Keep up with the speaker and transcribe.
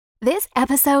This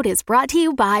episode is brought to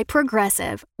you by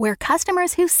Progressive, where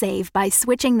customers who save by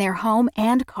switching their home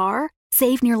and car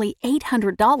save nearly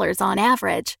 $800 on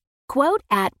average. Quote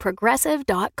at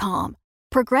progressive.com.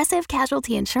 Progressive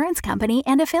Casualty Insurance Company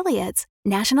and Affiliates.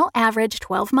 National average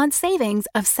 12-month savings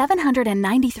of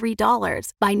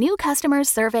 $793 by new customers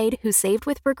surveyed who saved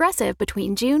with Progressive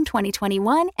between June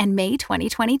 2021 and May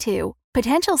 2022.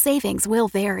 Potential savings will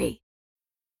vary.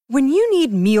 When you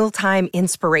need mealtime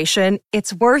inspiration,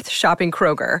 it's worth shopping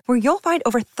Kroger, where you'll find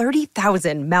over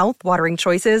 30,000 mouth-watering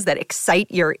choices that excite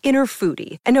your inner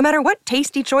foodie. And no matter what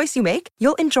tasty choice you make,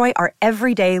 you'll enjoy our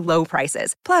everyday low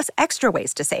prices, plus extra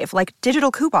ways to save, like digital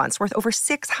coupons worth over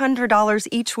 $600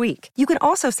 each week. You can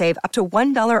also save up to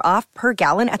 $1 off per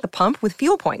gallon at the pump with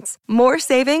fuel points. More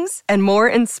savings and more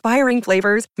inspiring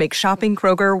flavors make shopping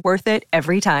Kroger worth it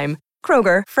every time.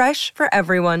 Kroger, fresh for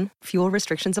everyone. Fuel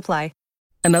restrictions apply.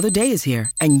 Another day is here,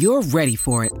 and you're ready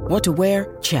for it. What to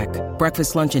wear? Check.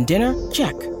 Breakfast, lunch, and dinner?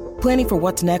 Check. Planning for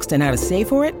what's next and how to save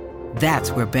for it?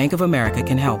 That's where Bank of America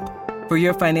can help. For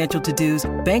your financial to-dos,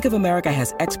 Bank of America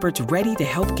has experts ready to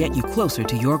help get you closer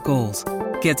to your goals.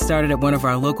 Get started at one of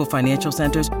our local financial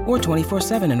centers or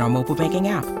 24/7 in our mobile banking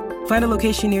app. Find a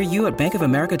location near you at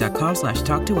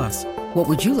bankofamerica.com/talktous. What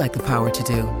would you like the power to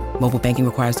do? Mobile banking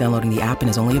requires downloading the app and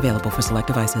is only available for select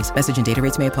devices. Message and data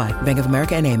rates may apply. Bank of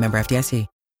America N.A., member FDIC.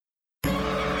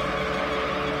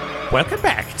 Welcome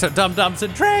back to Dum-Dums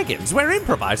and Dragons, where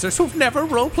improvisers who've never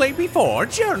roleplayed before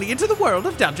journey into the world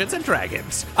of Dungeons and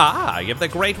Dragons. I am the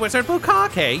Great Wizard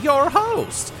Bukake, your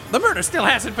host. The murder still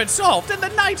hasn't been solved, and the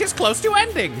night is close to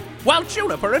ending. While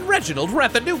Juniper and Reginald were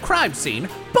at the new crime scene,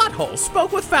 Butthole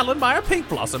spoke with Falonmire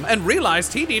Pinkblossom and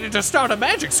realized he needed to start a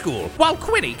magic school, while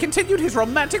Quinny continued his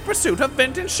romantic pursuit of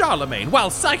Vinton Charlemagne while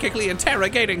psychically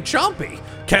interrogating Chompy.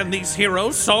 Can these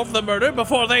heroes solve the murder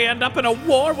before they end up in a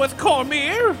war with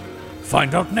Cormyr?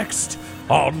 Find out next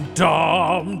on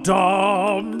Dum-Dums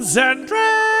and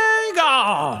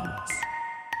Dragons!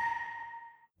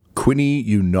 Quinny,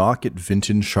 you knock at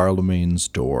Vinton Charlemagne's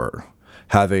door,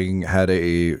 having had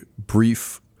a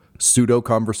brief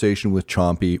pseudo-conversation with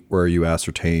Chompy where you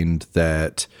ascertained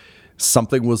that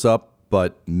something was up,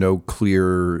 but no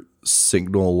clear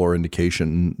signal or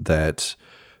indication that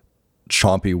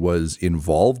Chompy was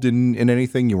involved in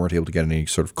anything. You weren't able to get any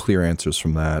sort of clear answers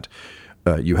from that.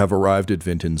 You have arrived at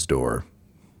Vinton's door.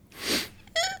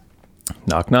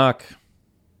 Knock, knock.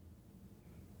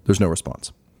 There's no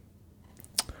response.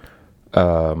 Is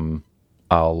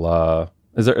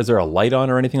there a light on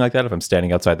or anything like that? If I'm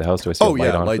standing outside the house, do I see a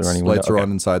light on? Lights are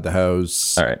on inside the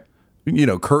house. All right. You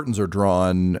know, curtains are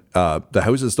drawn. The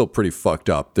house is still pretty fucked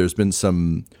up. There's been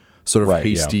some sort of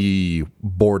hasty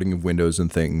boarding of windows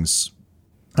and things.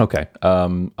 Okay.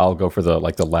 I'll go for the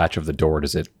latch of the door.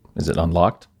 Is it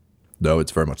unlocked? No,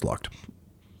 it's very much locked.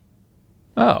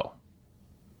 Oh.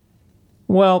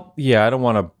 Well, yeah, I don't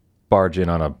want to barge in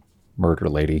on a murder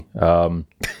lady. I'll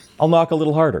knock a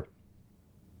little harder.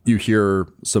 You hear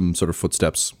some sort of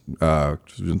footsteps,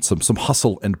 some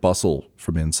hustle and bustle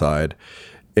from inside.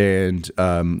 And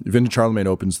Vinton Charlemagne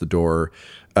opens the door.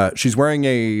 She's wearing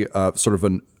a sort of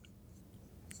an,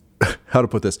 how to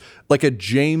put this, like a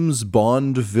James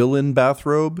Bond villain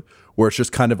bathrobe, where it's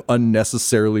just kind of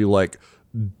unnecessarily like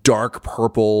dark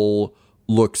purple,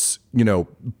 looks, you know,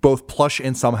 both plush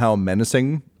and somehow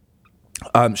menacing.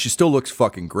 She still looks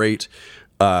fucking great,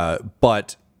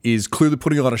 but is clearly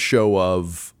putting on a show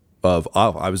of oh,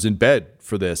 I was in bed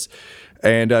for this.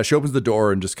 And she opens the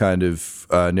door and just kind of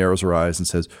narrows her eyes and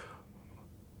says,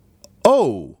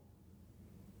 "Oh,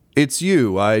 it's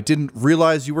you. I didn't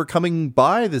realize you were coming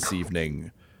by this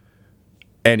evening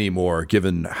anymore,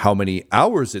 given how many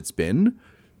hours it's been.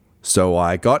 So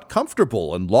I got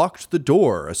comfortable and locked the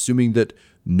door, assuming that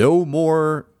no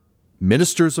more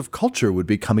ministers of culture would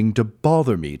be coming to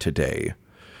bother me today.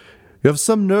 You have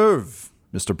some nerve,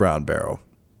 Mr. Brown Barrow."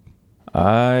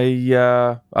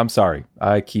 I'm sorry.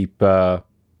 I keep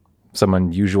some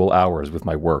unusual hours with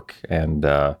my work, and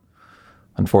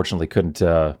unfortunately couldn't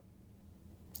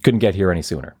get here any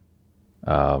sooner.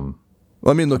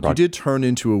 Well, I mean, look, you did turn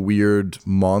into a weird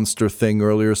monster thing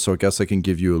earlier, so I guess I can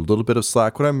give you a little bit of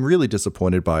slack. What I'm really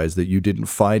disappointed by is that you didn't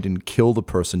find and kill the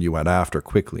person you went after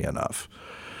quickly enough.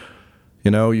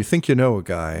 You know, you think you know a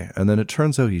guy, and then it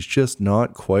turns out he's just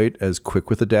not quite as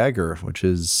quick with a dagger, which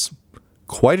is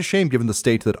quite a shame given the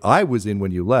state that I was in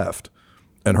when you left.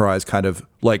 And her eyes kind of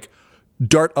like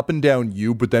dart up and down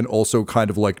you, but then also kind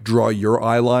of like draw your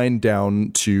eye line down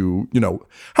to, you know,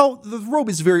 how the robe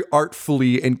is very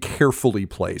artfully and carefully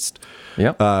placed.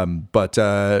 Yeah. But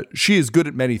she is good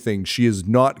at many things. She is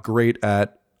not great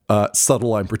at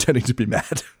subtle I'm pretending to be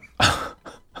mad.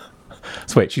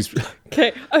 So wait, she's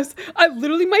Okay, I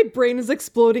literally, my brain is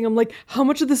exploding. I'm like, how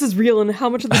much of this is real and how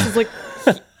much of this is like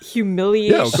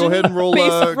humiliation? Yeah, go ahead and roll. Go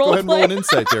ahead and roll an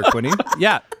insight there, Quinny.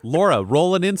 Yeah, Laura,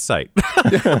 roll an insight.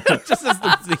 Just as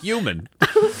the human.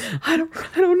 I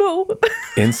don't know.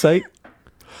 insight.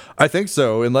 I think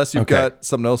so, unless you've got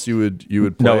something else you would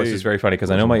play. No, it's just very funny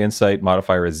because I know my insight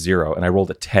modifier is 0, and I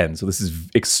rolled a 10, so this is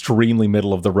extremely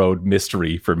middle of the road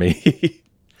mystery for me.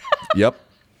 Yep.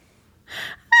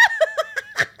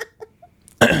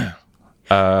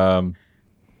 I'm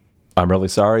really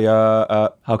sorry.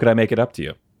 How could I make it up to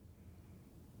you?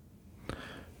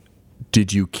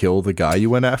 Did you kill the guy you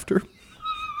went after?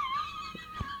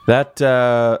 That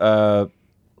turned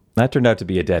out to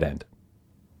be a dead end.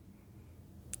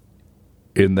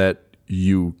 In that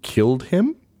you killed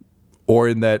him? Or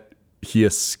in that he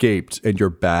escaped and you're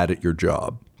bad at your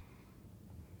job?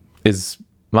 Is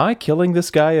my killing this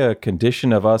guy a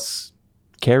condition of us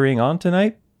carrying on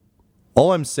tonight?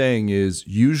 All I'm saying is,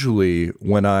 usually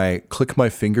when I click my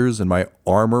fingers and my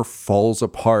armor falls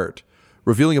apart,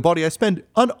 revealing a body I spend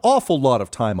an awful lot of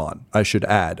time on, I should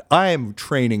add. I am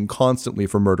training constantly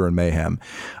for murder and mayhem.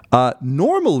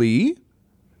 Normally,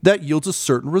 that yields a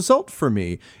certain result for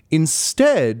me.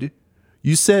 Instead,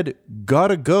 you said,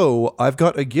 gotta go, I've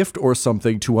got a gift or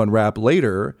something to unwrap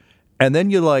later, and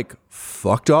then you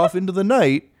fucked off into the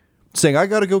night, saying, I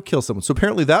gotta go kill someone. So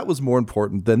apparently that was more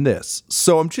important than this.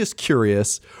 So I'm just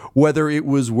curious whether it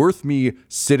was worth me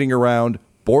sitting around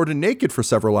bored and naked for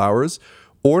several hours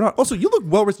or not. Also, you look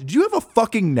well rested. Did you have a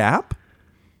fucking nap?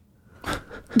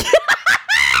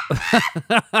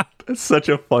 That's such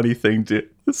a funny thing to.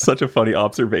 It's such a funny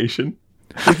observation.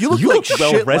 You look like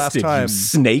shit last time. You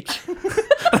snake. You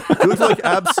looked like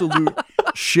absolute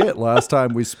shit last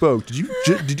time we spoke.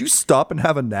 Did you stop and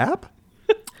have a nap?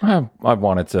 I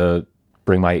wanted to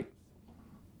bring my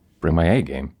A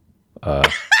game.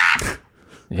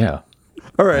 Yeah.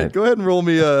 All right, go ahead and roll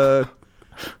me a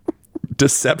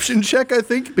deception check, I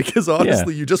think, because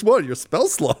honestly, you just wanted your spell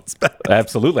slots back.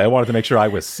 Absolutely. I wanted to make sure I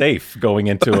was safe going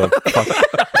into a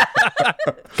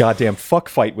goddamn fuck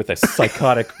fight with a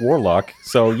psychotic warlock.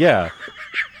 So yeah,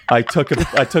 I took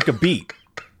a beat.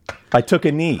 I took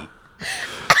a knee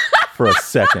for a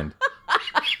second.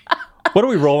 What are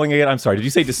we rolling again? I'm sorry. Did you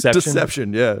say deception?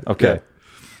 Deception, yeah. Okay.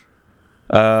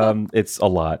 Yeah. It's a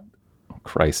lot. Oh,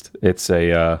 Christ. It's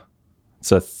a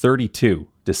 32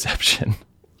 deception.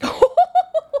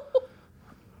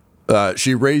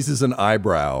 She raises an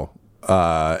eyebrow,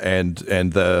 and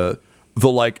the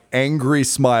angry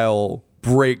smile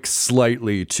breaks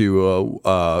slightly to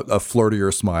a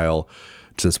flirtier smile.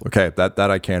 Says, okay, that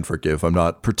I can forgive. I'm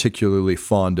not particularly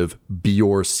fond of B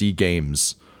or C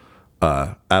games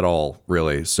at all,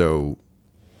 really. So,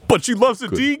 but she loves a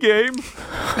D game.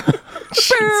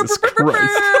 Jesus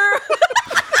Christ!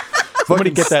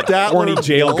 Somebody get that horny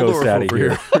jail ghost out of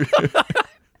here.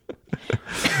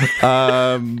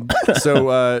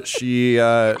 So she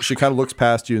kind of looks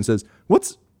past you and says,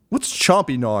 "What's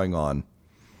Chompy gnawing on?"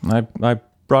 I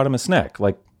brought him a snack,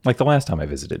 like the last time I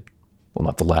visited. Well,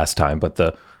 not the last time, but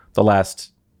the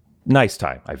last nice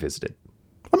time I visited.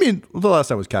 I mean, the last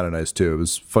time was kind of nice too. It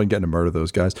was fun getting to murder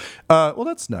those guys. Well,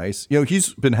 that's nice. You know,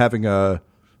 he's been having a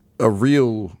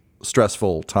real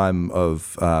stressful time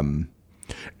of, and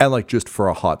just for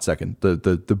a hot second,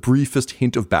 the briefest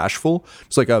hint of bashful.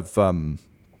 It's of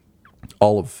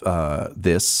all of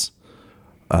this.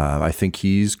 I think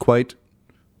he's quite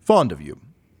fond of you,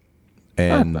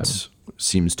 and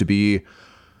seems to be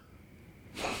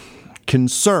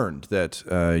concerned that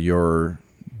your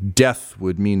death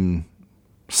would mean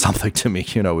something to me,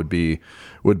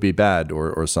 would be bad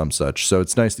or some such. So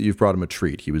it's nice that you've brought him a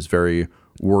treat. He was very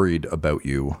worried about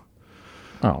you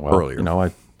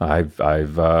earlier. I've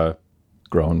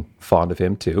grown fond of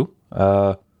him too.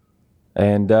 I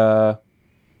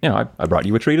brought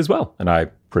you a treat as well. And I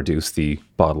produced the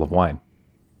bottle of wine.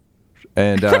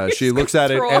 And she looks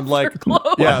at it and I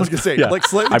was gonna say,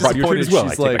 slightly I brought you a treat disappointed. as well.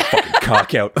 She's I take my fucking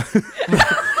cock out.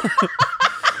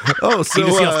 Oh, so he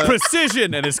just yells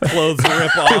precision, and his clothes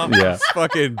rip off. Yeah. His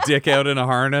fucking dick out in a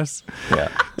harness. Yeah.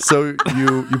 So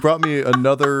you brought me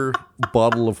another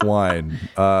bottle of wine.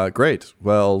 Great.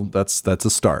 Well, that's a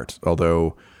start.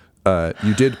 Although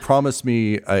you did promise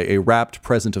me a wrapped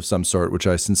present of some sort, which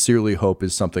I sincerely hope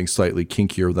is something slightly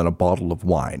kinkier than a bottle of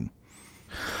wine.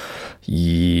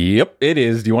 Yep, it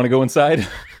is. Do you want to go inside?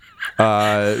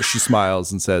 She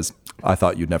smiles and says, "I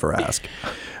thought you'd never ask."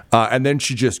 And then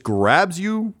she just grabs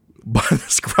you by the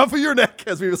scruff of your neck,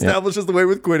 as we've established as the way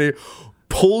with Quinny,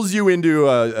 pulls you into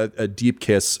a deep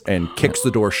kiss and kicks the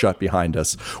door shut behind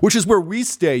us, which is where we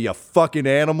stay, you fucking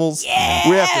animals. Yeah,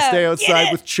 we have to stay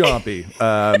outside with Chompy.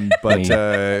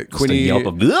 But Quinny... Yelp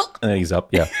of, and then he's up,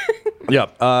 yeah.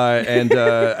 Yep. And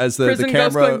as the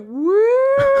camera...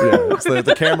 as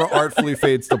the camera artfully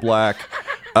fades to black,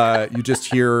 you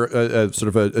just hear a sort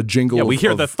of a jingle. Yeah, we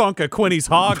hear the thunk of Quinny's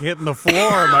hog hitting the floor.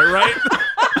 Am I right?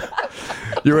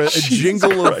 You're a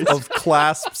jingle of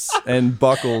clasps and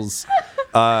buckles,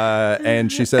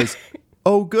 and she says,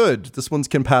 "Oh, good. This one's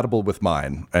compatible with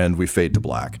mine." And we fade to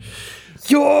black.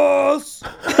 Yes.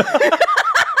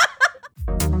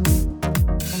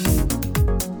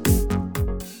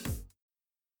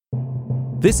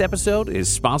 This episode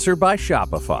is sponsored by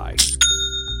Shopify.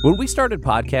 When we started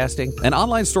podcasting, an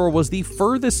online store was the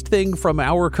furthest thing from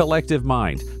our collective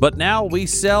mind. But now we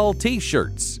sell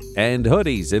t-shirts and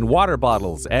hoodies and water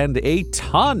bottles and a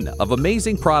ton of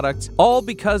amazing products, all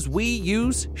because we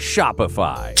use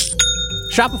Shopify.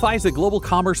 Shopify is a global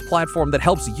commerce platform that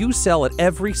helps you sell at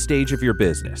every stage of your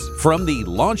business. From the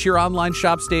launch your online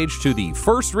shop stage to the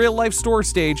first real-life store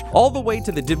stage, all the way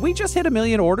to the did we just hit 1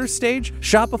 million orders stage,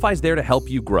 Shopify's there to help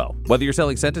you grow. Whether you're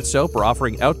selling scented soap or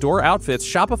offering outdoor outfits,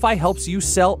 Shopify helps you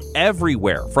sell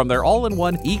everywhere. From their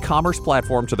all-in-one e-commerce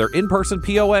platform to their in-person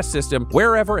POS system,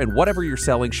 wherever and whatever you're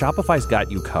selling, Shopify's got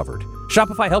you covered.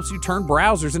 Shopify helps you turn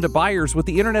browsers into buyers with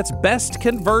the internet's best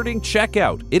converting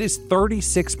checkout. It is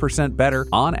 36% better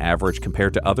on average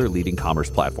compared to other leading commerce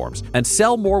platforms. And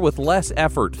sell more with less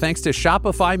effort thanks to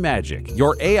Shopify Magic,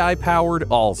 your AI-powered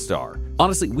all-star.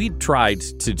 Honestly, we tried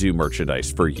to do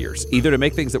merchandise for years, either to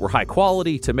make things that were high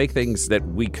quality, to make things that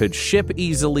we could ship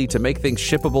easily, to make things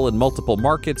shippable in multiple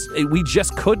markets. We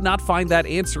just could not find that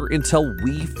answer until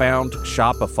we found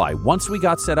Shopify. Once we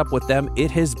got set up with them, it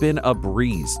has been a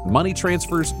breeze. Money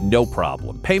transfers, no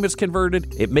problem. Payments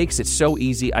converted, it makes it so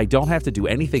easy. I don't have to do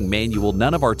anything manual.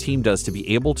 None of our team does to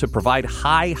be able to provide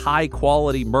high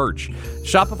quality merch.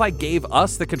 Shopify gave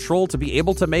us the control to be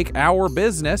able to make our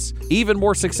business even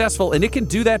more successful, and it can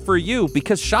do that for you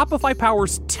because Shopify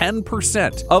powers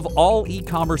 10% of all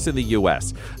e-commerce in the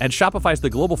U.S. And Shopify is the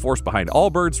global force behind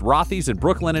Allbirds, Rothy's, and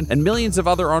Brooklinen, and millions of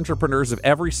other entrepreneurs of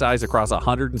every size across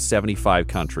 175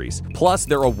 countries. Plus,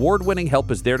 their award-winning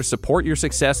help is there to support your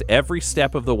success every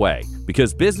step of the way.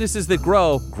 Because businesses that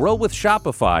grow with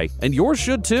Shopify, and yours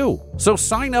should too. So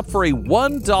sign up for a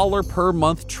 $1 per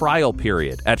month trial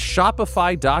period at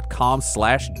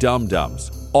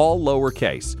shopify.com/dumdums. All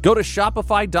lowercase. Go to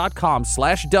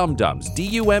shopify.com/dumdums,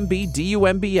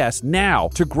 DUMBDUMBS now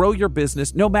to grow your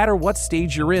business no matter what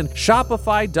stage you're in.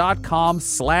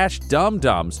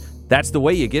 Shopify.com/dumdums. That's the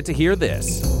way you get to hear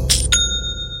this.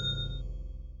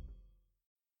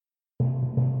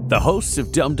 The hosts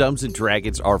of Dum Dums and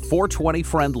Dragons are 420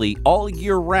 friendly all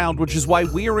year round, which is why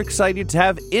we are excited to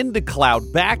have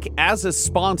IndaCloud back as a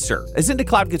sponsor. As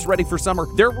IndaCloud gets ready for summer,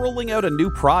 they're rolling out a new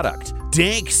product,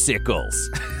 Danksicles.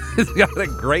 It's got a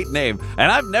great name,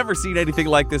 and I've never seen anything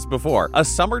like this before. A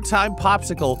summertime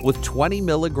popsicle with 20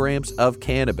 milligrams of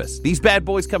cannabis. These bad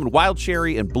boys come in wild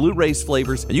cherry and blue race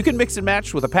flavors, and you can mix and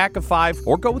match with a pack of 5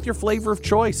 or go with your flavor of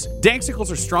choice.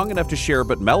 Danksicles are strong enough to share,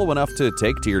 but mellow enough to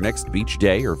take to your next beach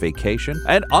day or vacation.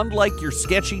 And unlike your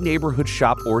sketchy neighborhood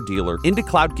shop or dealer,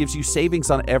 IndaCloud gives you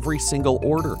savings on every single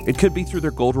order. It could be through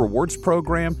their Gold Rewards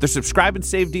program, their subscribe and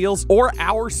save deals, or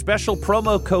our special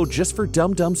promo code just for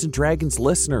Dum Dums and Dragons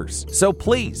listeners. So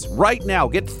please, right now,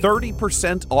 get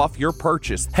 30% off your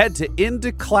purchase. Head to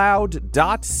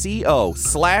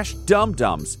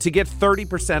indacloud.co/dumdums to get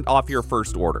 30% off your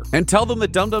first order. And tell them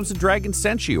that Dum Dums and Dragons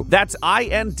sent you. That's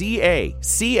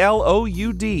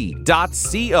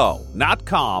INDACLOUD.co, not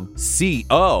com,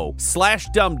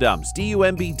 CO/dumdums,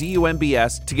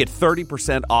 DUMBDUMBS to get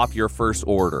 30% off your first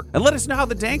order. And let us know how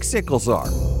the Danksicles are.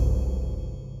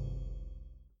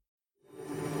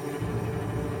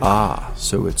 Ah,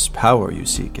 so it's power you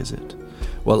seek, is it?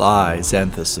 Well, I,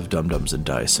 Xanthus of Dum Dums and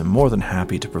Dice, am more than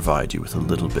happy to provide you with a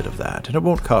little bit of that, and it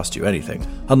won't cost you anything,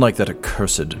 unlike that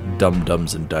accursed Dum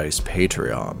Dums and Dice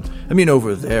Patreon. I mean,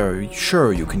 over there,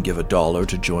 sure, you can give $1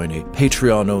 to join a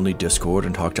Patreon-only Discord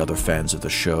and talk to other fans of the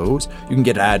shows. You can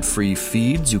get ad-free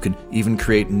feeds, you can even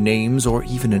create names or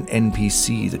even an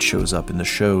NPC that shows up in the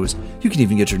shows. You can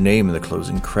even get your name in the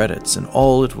closing credits, and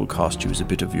all it will cost you is a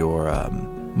bit of your,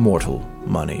 mortal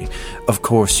money. Of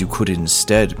course, you could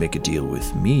instead make a deal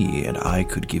with me, and I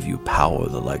could give you power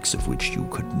the likes of which you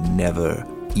could never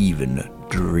even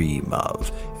dream of.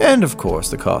 And of course,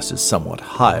 the cost is somewhat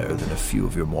higher than a few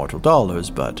of your mortal dollars,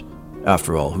 but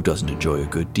after all, who doesn't enjoy a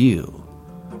good deal?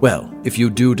 Well, if you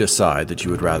do decide that you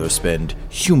would rather spend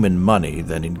human money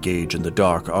than engage in the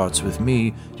dark arts with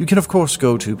me, you can of course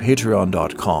go to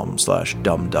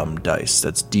patreon.com/dumdumdice.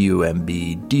 That's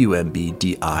DUMBDICE.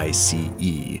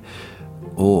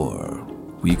 Or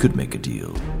we could make a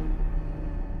deal.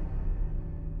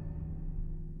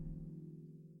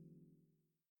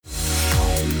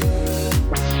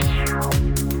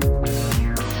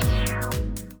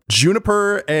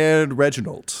 Juniper and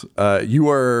Reginald, you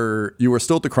are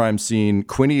still at the crime scene.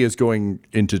 Quinny is going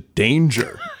into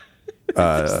danger.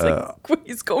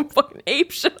 Quinny's going fucking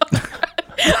apeshit on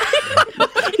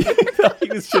He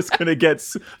was just going to get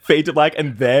fade to black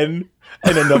and then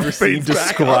in another scene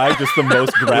describe just the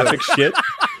most graphic shit.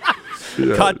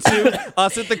 Yeah. Cut to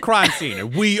us at the crime scene,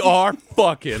 and we are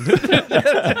fucking.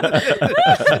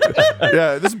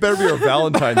 Yeah, this better be our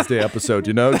Valentine's Day episode,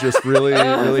 just really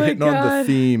hitting on the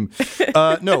theme.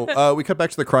 We cut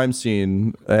back to the crime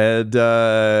scene, and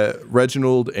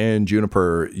Reginald and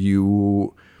Juniper,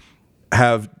 you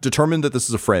have determined that this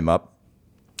is a frame-up.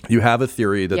 You have a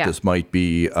theory that this might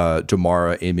be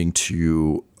Damara aiming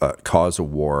to cause a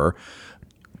war.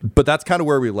 But that's kind of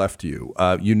where we left you.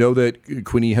 You know that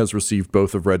Quinny has received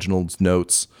both of Reginald's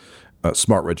notes,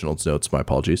 smart Reginald's notes, my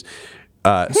apologies.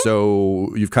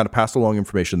 So you've kind of passed along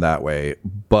information that way.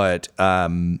 But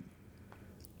I'm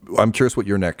curious what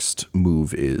your next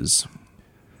move is,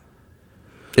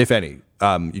 if any.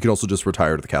 You can also just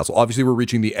retire to the castle. Obviously, we're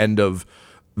reaching the end of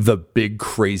the big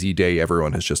crazy day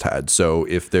everyone has just had. So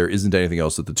if there isn't anything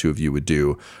else that the two of you would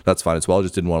do, that's fine as well. I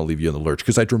just didn't want to leave you in the lurch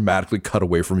because I dramatically cut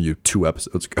away from you 2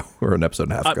 episodes ago, or an episode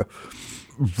and a half ago.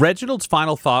 Reginald's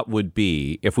final thought would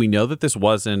be, if we know that this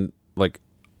wasn't like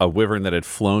a wyvern that had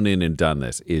flown in and done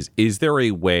this, is there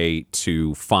a way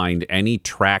to find any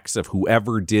tracks of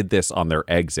whoever did this on their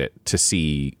exit to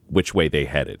see which way they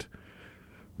headed?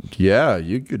 Yeah,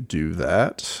 you could do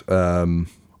that.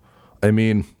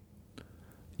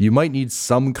 You might need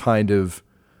some kind of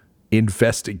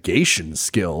investigation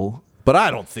skill, but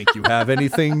I don't think you have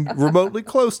anything remotely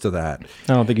close to that.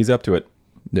 I don't think he's up to it.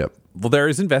 Yep. Well, there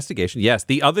is investigation, yes.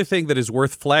 The other thing that is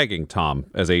worth flagging, Tom,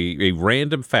 as a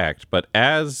random fact, but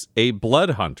as a blood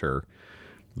hunter,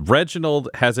 Reginald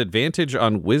has advantage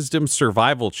on wisdom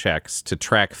survival checks to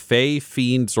track fae,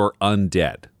 fiends, or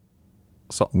undead.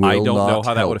 So I don't know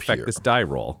how that would affect this die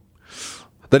roll.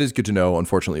 That is good to know.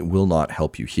 Unfortunately, it will not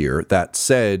help you here. That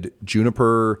said,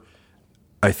 Juniper,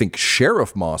 I think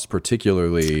Sheriff Moss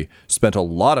particularly, spent a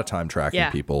lot of time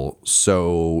tracking people,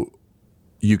 so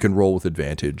you can roll with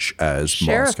advantage as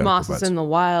Sheriff Moss is in the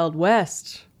Wild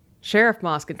West. Sheriff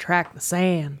Moss can track the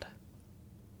sand.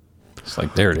 It's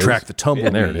like, there it is. Track the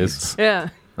tumbleweeds. There it is. Yeah.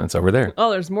 That's over there. Oh,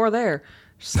 there's more there.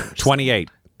 28.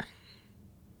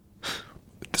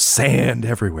 Sand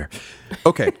everywhere.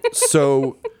 Okay,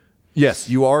 so... Yes,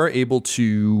 you are able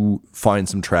to find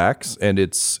some tracks, and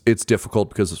it's difficult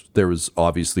because there was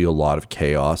obviously a lot of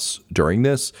chaos during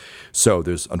this. So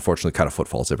there's unfortunately kind of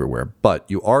footfalls everywhere, but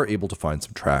you are able to find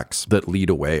some tracks that lead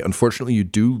away. Unfortunately, you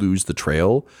do lose the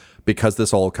trail because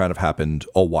this all kind of happened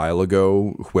a while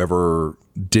ago. Whoever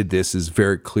did this is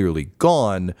very clearly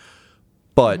gone,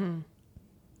 but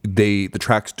the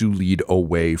tracks do lead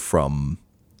away from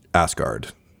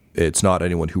Asgard. It's not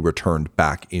anyone who returned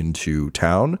back into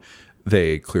town.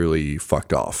 They clearly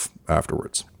fucked off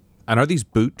afterwards. And are these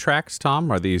boot tracks,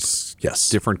 Tom? Are these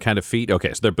different kind of feet?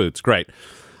 Okay, so they're boots. Great.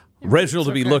 Reginald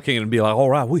will be looking and be like, all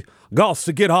right, we got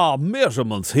to get our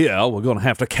measurements here. We're going to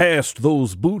have to cast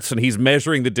those boots. And he's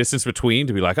measuring the distance between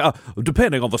to be like,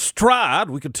 depending on the stride,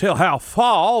 we can tell how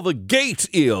far the gait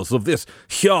is of this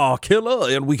here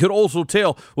killer. And we could also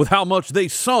tell with how much they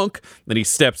sunk. Then he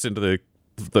steps into the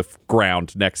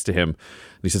ground next to him. And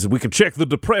he says, we can check the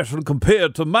depression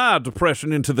compared to my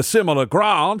depression into the similar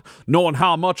ground. Knowing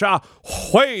how much I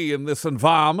weigh in this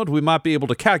environment, we might be able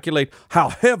to calculate how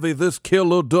heavy this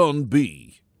killer done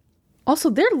be.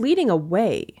 Also, they're leading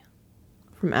away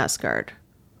from Asgard.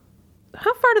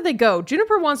 How far do they go?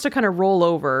 Juniper wants to kind of roll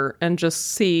over and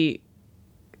just see,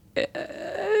 do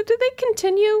they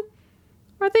continue?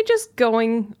 Are they just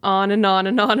going on and on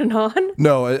and on and on?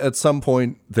 No, at some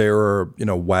point there are,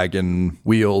 wagon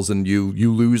wheels and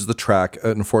you lose the track.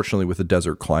 Unfortunately, with the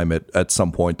desert climate, at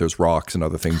some point there's rocks and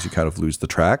other things, you kind of lose the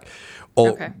track.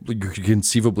 Okay. You could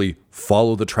conceivably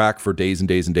follow the track for days and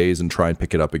days and days and try and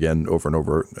pick it up again over and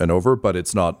over and over, but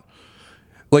it's not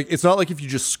like if you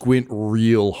just squint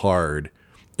real hard,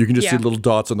 you can just see little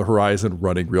dots on the horizon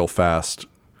running real fast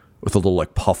with a little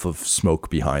puff of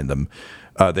smoke behind them.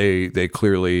 They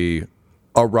clearly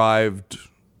arrived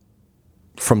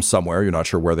from somewhere. You're not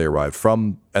sure where they arrived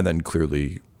from, and then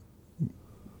clearly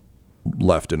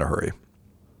left in a hurry.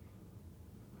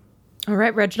 All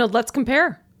right, Reginald, let's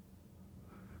compare.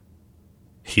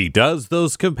 He does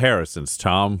those comparisons,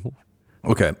 Tom.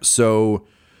 Okay, so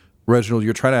Reginald,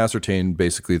 you're trying to ascertain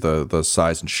basically the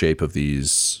size and shape of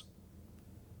these.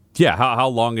 Yeah, how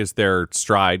long is their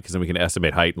stride? Because then we can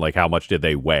estimate height and like how much did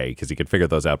they weigh? Because you can figure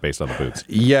those out based on the boots.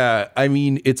 Yeah, I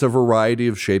mean, it's a variety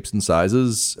of shapes and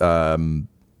sizes.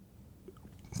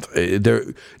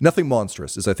 They're nothing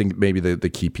monstrous is I think maybe the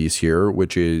key piece here,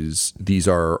 which is these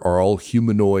are all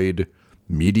humanoid,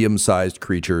 medium-sized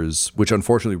creatures, which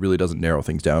unfortunately really doesn't narrow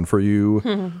things down for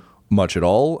you much at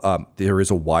all. There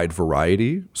is a wide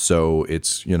variety, so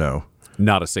it's,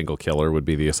 Not a single killer would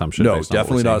be the assumption. No, based on what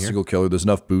definitely we're not a saying single killer. There's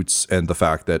enough boots and the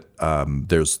fact that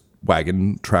there's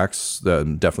wagon tracks,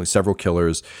 definitely several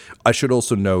killers. I should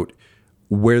also note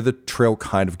where the trail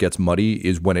kind of gets muddy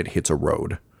is when it hits a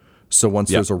road. So once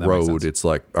there's a road, it's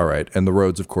like, all right. And the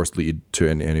roads, of course, lead to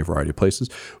any variety of places.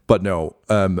 But no,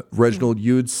 Reginald,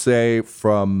 you'd say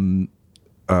from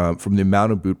the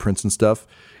amount of boot prints and stuff,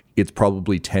 it's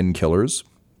probably 10 killers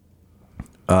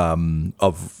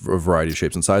of a variety of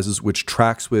shapes and sizes, which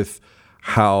tracks with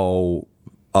how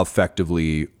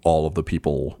effectively all of the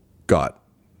people got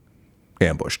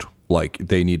ambushed. Like,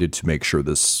 they needed to make sure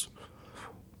this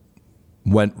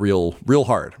went real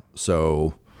hard.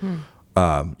 So...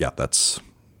 that's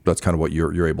kind of what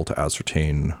you're able to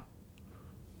ascertain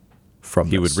from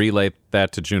He would relay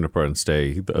that to Juniper and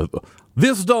say,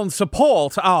 "This doesn't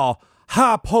support our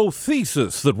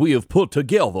hypothesis that we have put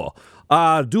together.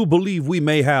 I do believe we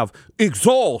may have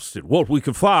exhausted what we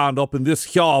could find up in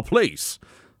this here place.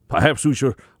 Perhaps we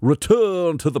should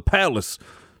return to the palace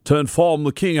to inform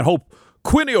the king and hope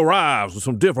Quinny arrives with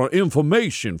some different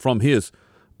information from his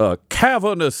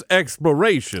cavernous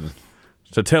exploration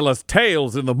to tell us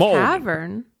tales in the morning."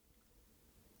 Cavern?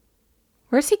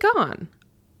 Where's he gone?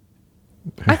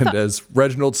 And as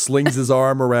Reginald slings his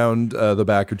arm around the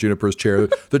back of Juniper's chair,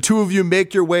 the two of you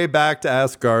make your way back to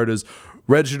Asgard as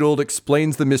Reginald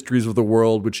explains the mysteries of the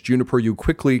world, which Juniper you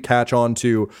quickly catch on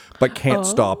to, but can't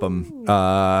stop him.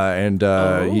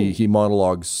 He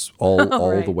monologues all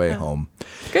Right. the way home.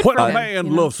 Good When for a him,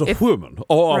 man loves a woman,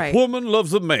 or Right. a woman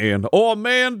loves a man, or a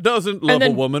man doesn't love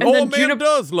then- a woman, and or a then man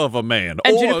does love a man,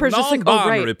 and or a Juniper's just like, "Oh, right.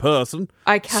 non-binary person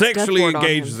I cast sexually death ward on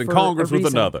engages him in for Congress a with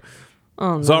reason." another.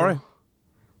 Oh, no. Sorry?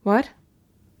 What?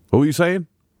 What were you saying?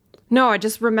 No, I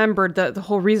just remembered the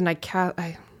whole reason I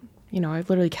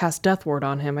literally cast death ward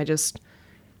on him. I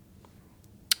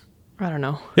don't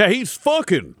know. Yeah, he's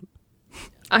fucking.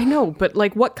 I know, but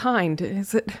like, what kind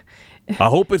is it? I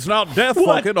hope it's not death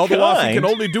What fucking, otherwise he can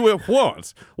kind? only do it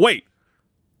once. Wait,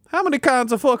 how many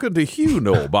kinds of fucking do you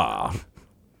know, Bob?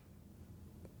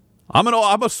 I'm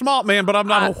a smart man, but I'm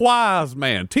not a wise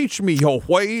man. Teach me your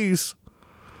ways.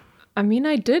 I mean,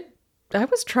 I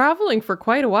was traveling for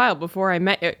quite a while before I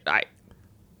met you.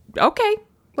 Okay,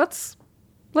 let's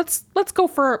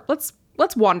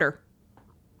wander.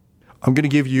 I'm going to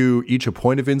give you each a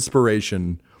point of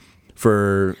inspiration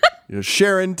for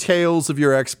sharing tales of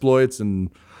your exploits and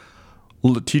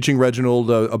teaching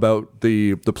Reginald about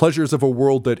the pleasures of a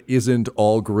world that isn't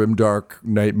all grimdark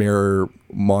nightmare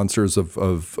monsters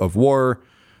of war.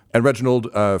 And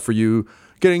Reginald, for you,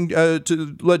 getting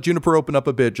to let Juniper open up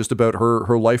a bit just about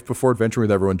her life before adventuring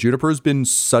with everyone. Juniper's been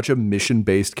such a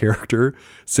mission-based character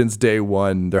since day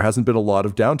one. There hasn't been a lot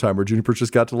of downtime where Juniper's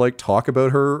just got to talk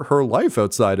about her life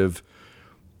outside of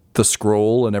the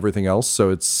scroll and everything else. So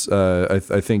it's I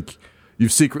think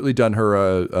you've secretly done her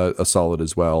a solid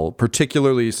as well,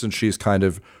 particularly since she's kind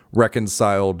of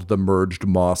reconciled the merged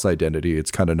Moss identity.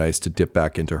 It's kind of nice to dip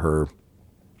back into her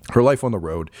life on the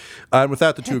road. And with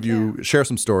that, the two of you share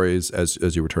some stories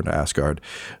as you return to Asgard.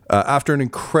 After an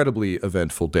incredibly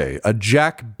eventful day, a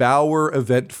Jack Bauer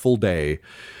eventful day,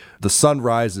 the sun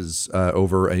rises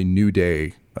over a new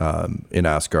day in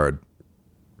Asgard.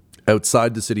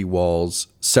 Outside the city walls,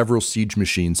 several siege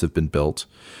machines have been built,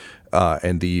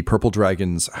 and the purple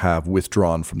dragons have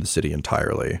withdrawn from the city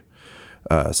entirely,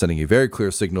 sending a very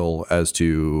clear signal as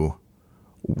to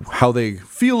how they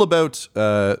feel about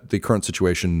the current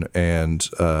situation and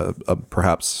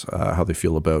perhaps how they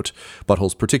feel about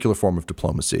Butthole's particular form of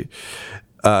diplomacy.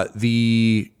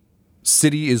 The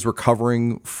city is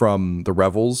recovering from the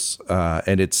revels,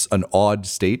 and it's an odd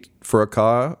state for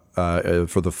Akka,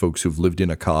 for the folks who've lived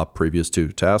in Akka previous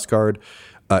to Asgard.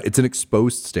 It's an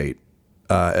exposed state.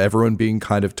 Everyone being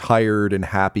kind of tired and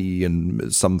happy,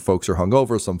 and some folks are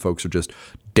hungover, some folks are just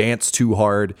dance too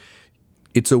hard.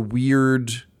 It's a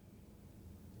weird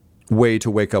way to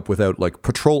wake up without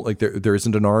patrol. There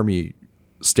isn't an army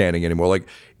standing anymore.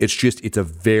 It's a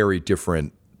very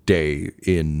different day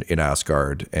in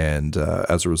Asgard, and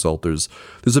as a result, there's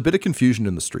a bit of confusion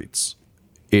in the streets.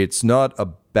 It's not a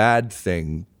bad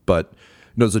thing, but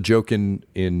there's a joke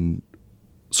in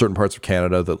certain parts of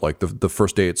Canada that like the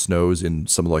first day it snows in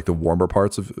some of like the warmer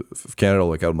parts of Canada,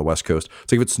 like out on the West Coast,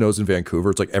 it's like if it snows in Vancouver,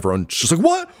 it's like everyone's just like,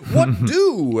 what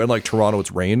do? And like Toronto,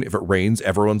 it's rain. If it rains,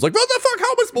 everyone's like, what the fuck?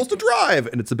 How am I supposed to drive?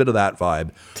 And it's a bit of that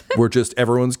vibe where just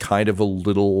everyone's kind of a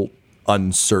little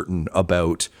uncertain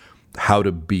about how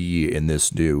to be in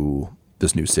this new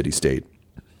city state.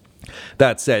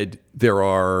 That said, there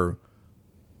are,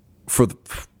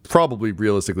 probably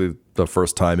realistically the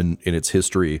first time in its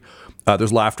history,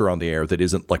 there's laughter on the air that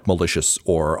isn't like malicious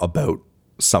or about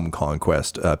some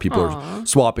conquest. People are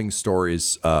swapping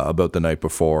stories about the night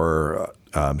before,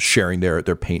 sharing their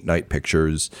paint night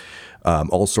pictures,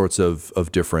 all sorts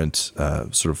of different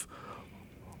sort of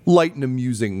light and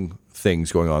amusing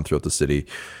things going on throughout the city.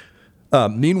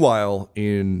 Meanwhile,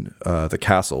 in the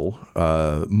castle,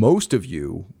 most of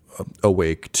you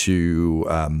awake to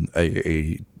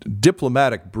a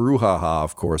diplomatic brouhaha,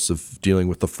 of course, of dealing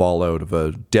with the fallout of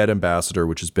a dead ambassador,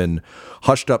 which has been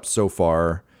hushed up so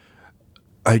far.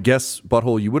 I guess,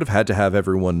 Butthole, you would have had to have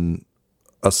everyone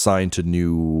assigned to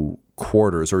new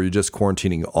quarters, or are you just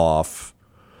quarantining off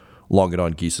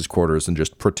Longadon Geese's quarters and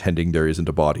just pretending there isn't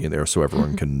a body in there so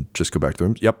everyone can just go back to their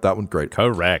rooms? Yep, that one, great.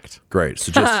 Correct. Great.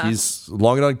 So just he's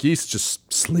Longadon Geese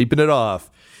just sleeping it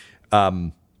off.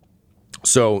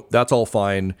 So that's all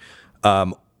fine.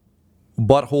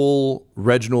 Butthole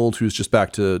Reginald, who's just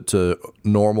back to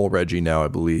normal Reggie now, I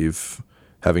believe,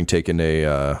 having taken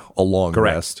a long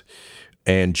rest,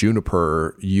 and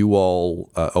Juniper, you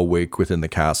all awake within the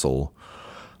castle.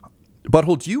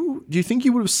 Butthole, do you think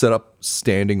you would have set up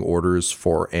standing orders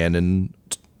for Annan,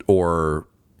 or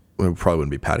well, it probably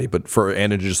wouldn't be Patty, but for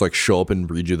Annan to just like show up and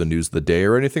read you the news of the day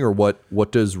or anything, or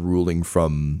what does ruling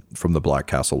from the Black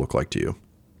Castle look like to you?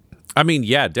 I mean,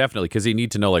 yeah, definitely, because you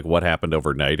need to know like what happened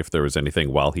overnight, if there was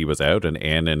anything while he was out, and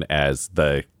Annan as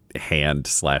the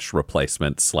hand /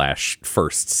 replacement /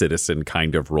 first citizen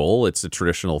kind of role. It's a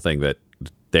traditional thing that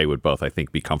they would both, I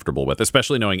think, be comfortable with,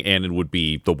 especially knowing Annan would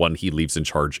be the one he leaves in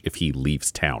charge if he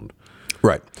leaves town.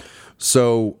 Right.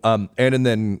 So Annan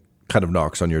then kind of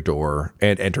knocks on your door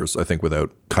and enters, I think,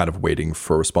 without kind of waiting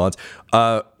for a response.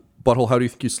 Butthole, how do you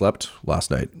think you slept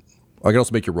last night? I can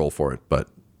also make you roll for it, but...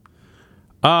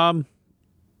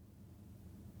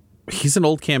 He's an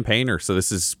old campaigner, so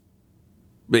this is...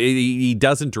 He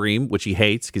doesn't dream, which he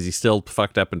hates because he's still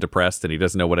fucked up and depressed and he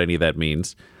doesn't know what any of that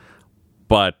means.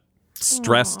 But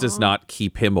stress does not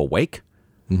keep him awake.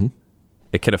 Mm-hmm.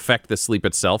 It can affect the sleep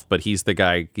itself, but he's the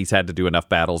guy, he's had to do enough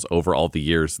battles over all the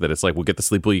years that it's like, well, get the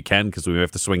sleep while you can because we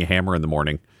have to swing a hammer in the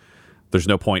morning. There's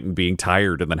no point in being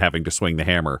tired and then having to swing the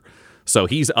hammer. So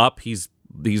he's up, he's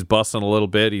busting a little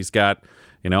bit, he's got...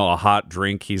 a hot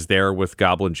drink. He's there with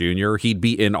Goblin Jr. He'd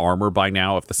be in armor by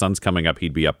now. If the sun's coming up,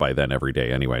 he'd be up by then every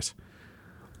day anyways.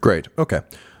 Great. Okay.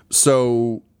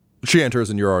 So she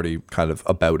enters and you're already kind of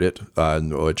about it,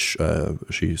 which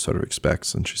she sort of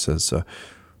expects. And she says,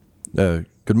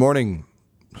 good morning,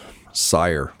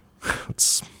 sire.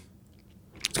 It's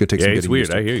going to take some getting it's weird.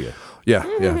 used to. I hear you. Yeah.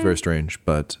 Yeah. Very strange,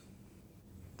 but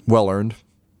well earned,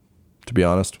 to be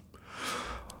honest.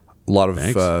 A lot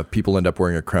of people end up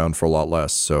wearing a crown for a lot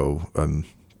less, so I'm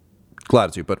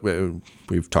glad to. But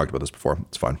we've talked about this before.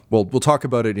 It's fine. We'll talk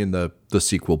about it in the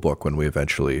sequel book when we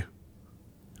eventually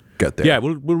get there. Yeah,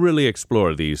 we'll really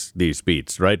explore these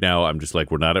beats. Right now, I'm just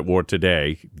like, we're not at war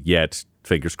today yet.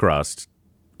 Fingers crossed.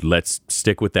 Let's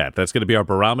stick with that. That's going to be our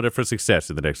barometer for success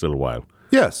in the next little while.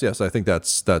 Yes. I think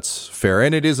that's fair,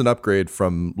 and it is an upgrade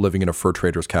from living in a fur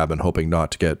trader's cabin, hoping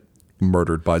not to get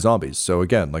murdered by zombies. So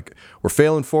again, like, we're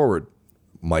failing forward,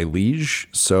 my liege.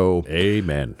 So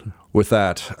amen. With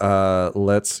that,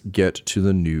 let's get to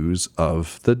the news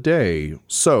of the day.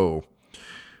 So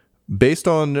based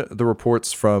on the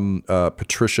reports from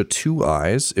Patricia Two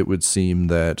Eyes, it would seem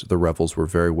that the revels were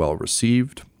very well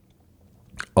received.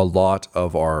 A lot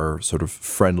of our sort of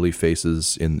friendly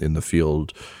faces in the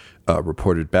field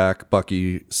reported back.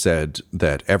 Bucky said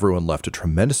that everyone left a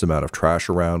tremendous amount of trash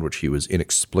around, which he was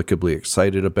inexplicably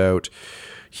excited about.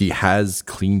 He has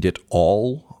cleaned it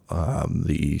all.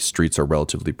 The streets are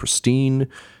relatively pristine.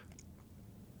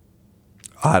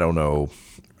 I don't know.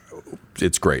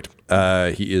 It's great.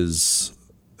 He is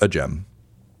a gem.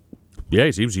 Yeah,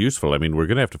 he seems useful. I mean, we're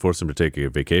going to have to force him to take a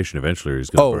vacation eventually or he's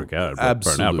going to burn out.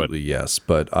 Absolutely, yes.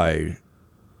 But I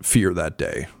fear that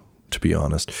day, to be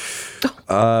honest.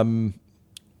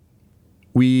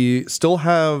 We still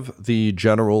have the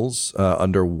generals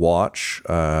under watch.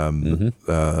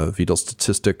 Vital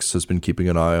Statistics has been keeping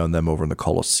an eye on them over in the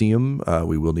Colosseum.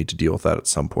 We will need to deal with that at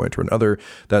some point or another.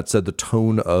 That said, the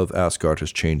tone of Asgard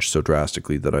has changed so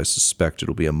drastically that I suspect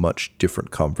it'll be a much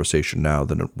different conversation now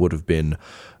than it would have been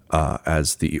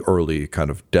as the early kind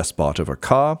of despot of a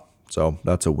Ka. So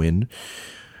that's a win.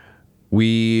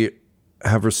 We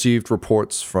have received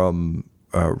reports from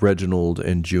Reginald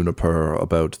and Juniper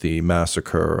about the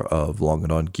massacre of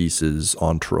Longadon Geese's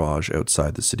entourage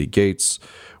outside the city gates,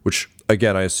 which,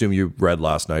 again, I assume you read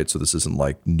last night, so this isn't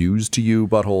like news to you,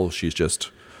 Butthole. She's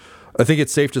just... I think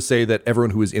it's safe to say that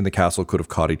everyone who was in the castle could have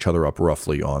caught each other up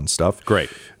roughly on stuff. Great.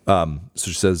 So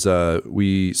she says,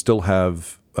 we still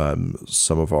have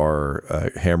some of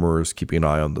our hammerers keeping an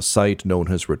eye on the site. No one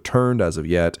has returned as of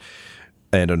yet.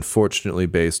 And unfortunately,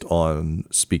 based on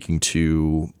speaking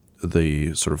to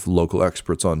the sort of local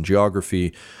experts on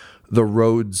geography, the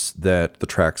roads that the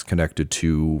tracks connected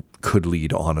to could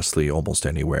lead, honestly, almost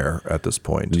anywhere at this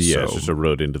point. Yeah, it's just a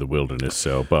road into the wilderness,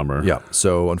 so bummer. Yeah,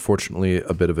 so unfortunately,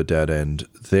 a bit of a dead end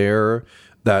there.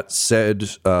 That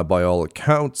said, by all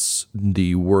accounts,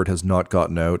 the word has not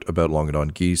gotten out about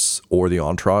Longadon Geese or the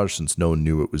entourage since no one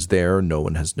knew it was there. No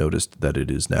one has noticed that it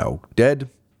is now dead.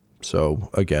 So,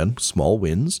 again, small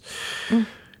wins.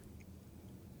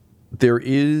 There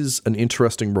is an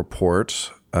interesting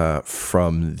report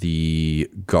from the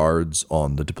guards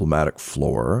on the diplomatic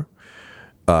floor.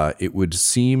 It would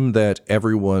seem that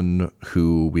everyone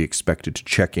who we expected to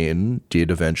check in did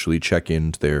eventually check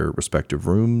into their respective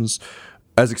rooms.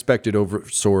 As expected,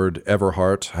 Oversword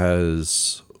Everhart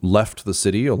has left the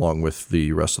city along with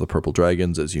the rest of the Purple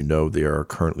Dragons. As you know, they are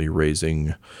currently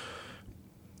raising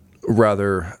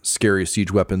rather scary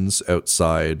siege weapons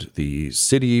outside the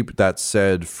city. That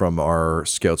said, from our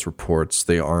scouts' reports,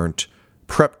 they aren't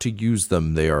prepped to use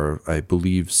them. They are, I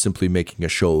believe, simply making a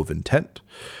show of intent.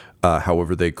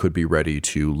 However, they could be ready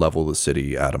to level the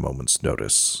city at a moment's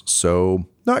notice. So,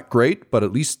 not great, but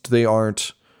at least they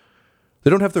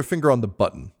don't have their finger on the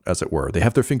button, as it were. They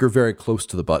have their finger very close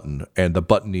to the button, and the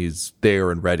button is there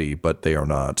and ready, but they are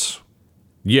not.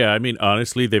 Yeah, I mean,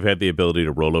 honestly, they've had the ability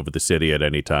to roll over the city at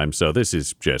any time, so this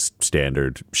is just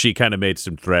standard. She kind of made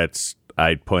some threats.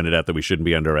 I pointed out that we shouldn't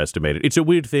be underestimated. It's a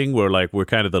weird thing where, like, we're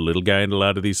kind of the little guy in a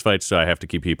lot of these fights, so I have to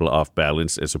keep people off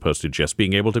balance as opposed to just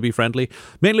being able to be friendly,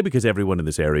 mainly because everyone in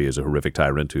this area is a horrific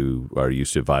tyrant who are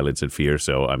used to violence and fear,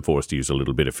 so I'm forced to use a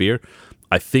little bit of fear.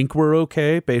 I think we're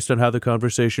okay based on how the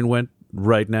conversation went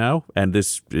right now, and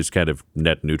this is kind of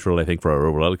net neutral, I think, for our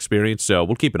overall experience, so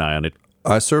we'll keep an eye on it.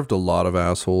 I served a lot of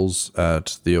assholes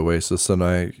at the Oasis, and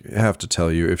I have to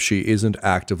tell you, if she isn't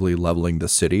actively leveling the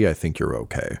city, I think you're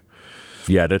okay.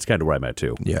 Yeah, that's kind of where I'm at,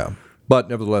 too. Yeah. But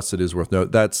nevertheless, it is worth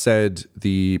noting. That said,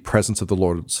 the presence of the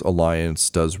Lord's Alliance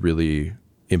does really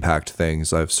impact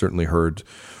things. I've certainly heard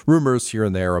rumors here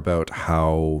and there about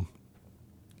how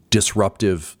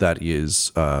disruptive that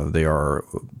is. They are,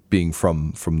 being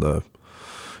from the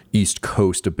East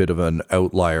Coast, a bit of an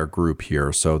outlier group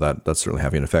here, so that's certainly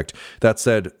having an effect. That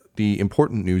said, the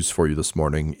important news for you this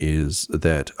morning is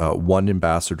that one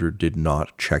ambassador did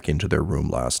not check into their room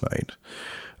last night.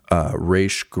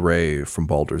 Raish Gray from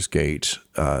Baldur's Gate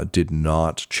did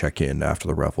not check in after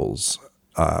the revels.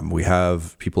 We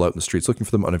have people out in the streets looking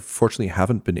for them, and unfortunately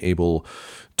haven't been able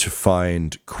to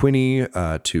find Quinny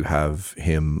to have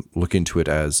him look into it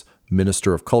as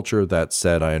Minister of Culture. That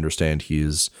said, I understand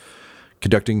he's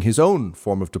conducting his own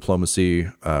form of diplomacy,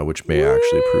 which may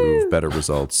actually prove better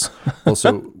results.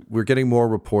 Also, we're getting more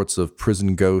reports of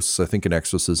prison ghosts. I think an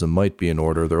exorcism might be in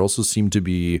order. There also seem to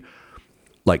be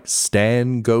like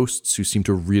stan ghosts who seem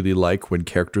to really like when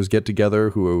characters get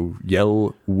together who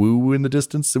yell woo in the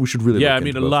distance. So we should really a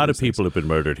lot of people have been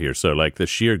murdered here. So like the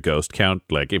sheer ghost count,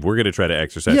 like if we're going to try to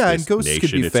exercise this and ghosts nation,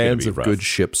 could be fans of rough. Good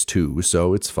ships too,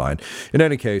 so it's fine. In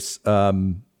any case,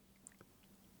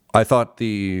 I thought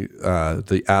the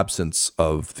absence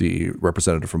of the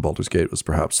representative from Baldur's Gate was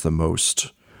perhaps the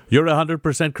most... You're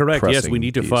 100% correct. Yes, we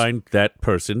need to piece. Find that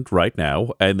person right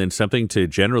now. And then something to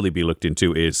generally be looked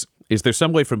into is there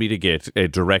some way for me to get a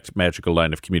direct magical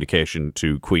line of communication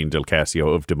to Queen Del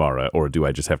Casio of Damara, or do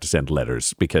I just have to send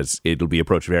letters? Because it'll be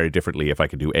approached very differently if I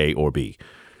can do A or B.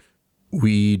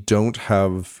 We don't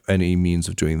have any means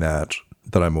of doing that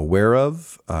I'm aware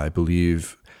of. I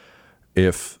believe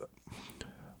if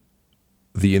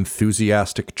the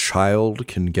enthusiastic child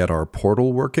can get our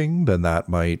portal working, then that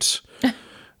might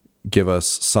give us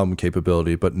some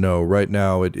capability. But no, right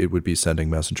now it would be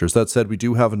sending messengers. That said, we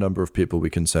do have a number of people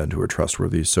we can send who are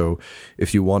trustworthy. So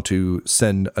if you want to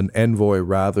send an envoy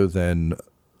rather than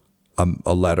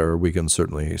a letter, we can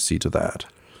certainly see to that.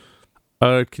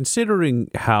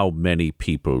 Considering how many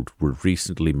people were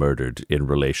recently murdered in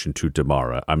relation to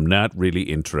Damara, I'm not really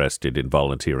interested in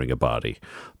volunteering a body.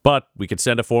 But we can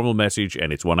send a formal message,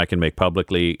 and it's one I can make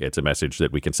publicly. It's a message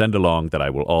that we can send along that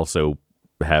I will also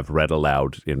have read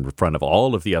aloud in front of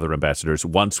all of the other ambassadors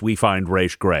once we find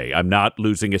Raish Gray. I'm not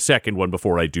losing a second one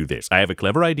before I do this. I have a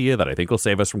clever idea that I think will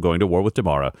save us from going to war with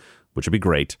Damara, which would be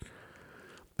great.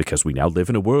 Because we now live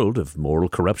in a world of moral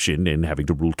corruption and having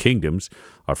to rule kingdoms.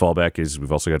 Our fallback is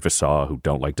we've also got Vissaw, who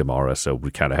don't like Damara, so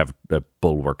we kind of have a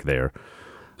bulwark there.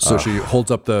 So she holds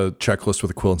up the checklist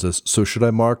with a quill and says, so should I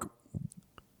mark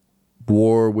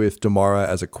war with Damara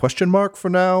as a question mark for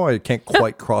now? I can't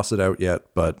quite cross it out yet,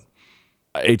 but...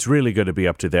 It's really going to be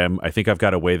up to them. I think I've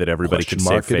got a way that everybody can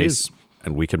save face,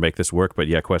 and we can make this work, but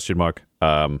yeah, question mark.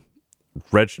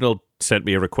 Reginald sent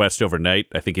me a request overnight.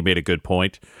 I think he made a good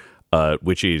point.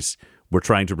 Which is we're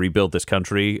trying to rebuild this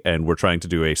country and we're trying to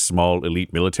do a small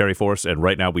elite military force. And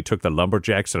right now we took the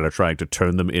lumberjacks and are trying to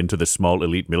turn them into the small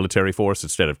elite military force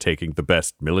instead of taking the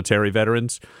best military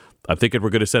veterans. I'm thinking we're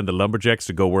going to send the lumberjacks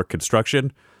to go work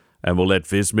construction and we'll let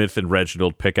Vismith and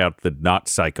Reginald pick out the not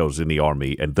psychos in the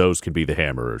army and those can be the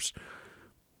hammerers.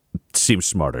 Seems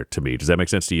smarter to me. Does that make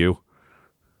sense to you?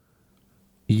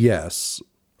 Yes.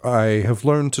 I have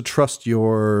learned to trust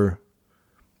your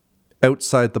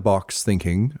outside the box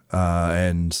thinking,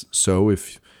 and so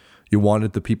if you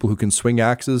wanted the people who can swing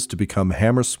axes to become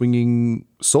hammer swinging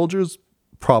soldiers,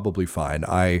 probably fine.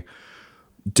 I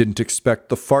didn't expect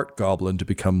the fart goblin to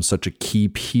become such a key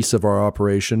piece of our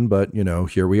operation, but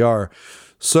here we are.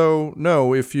 So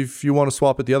no, if you want to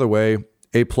swap it the other way,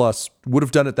 A+, would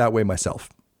have done it that way myself.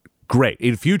 Great.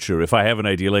 In future, if I have an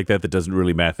idea like that doesn't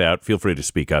really math out, feel free to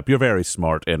speak up. You're very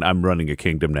smart, and I'm running a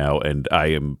kingdom now, and I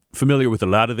am familiar with a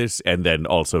lot of this, and then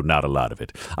also not a lot of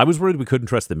it. I was worried we couldn't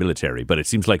trust the military, but it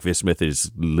seems like Vismith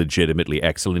is legitimately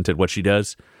excellent at what she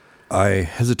does. I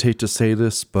hesitate to say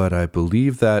this, but I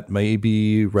believe that may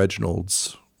be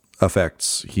Reginald's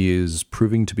effects. He is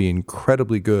proving to be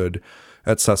incredibly good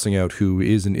at sussing out who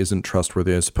is and isn't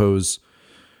trustworthy. I suppose...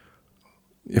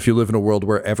 if you live in a world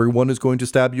where everyone is going to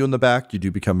stab you in the back, you do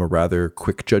become a rather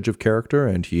quick judge of character,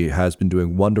 and he has been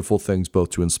doing wonderful things both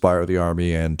to inspire the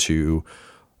army and to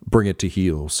bring it to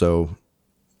heel. So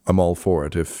I'm all for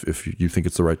it if you think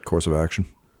it's the right course of action.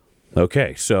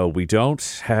 Okay, so we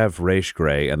don't have Raish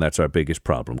Gray, and that's our biggest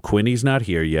problem. Quinny's not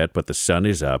here yet, but the sun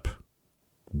is up.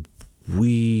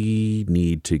 We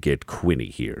need to get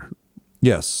Quinny here.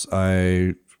 Yes,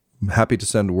 I'm happy to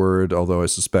send word, although I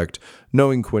suspect,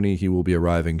 knowing Quinny, he will be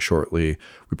arriving shortly.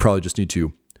 We probably just need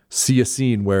to see a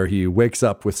scene where he wakes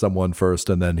up with someone first,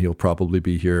 and then he'll probably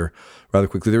be here rather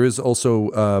quickly. There is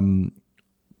also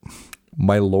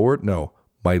my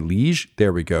liege.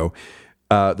 There we go.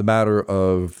 The matter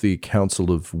of the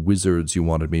Council of Wizards you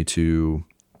wanted me to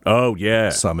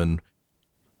summon.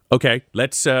 Okay,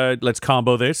 let's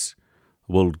combo this.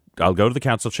 I'll go to the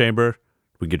council chamber.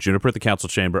 We get Juniper at the council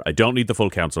chamber. I don't need the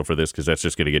full council for this because that's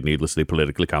just going to get needlessly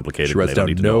politically complicated. She writes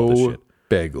down no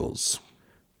bagels.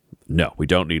 No, we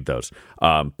don't need those.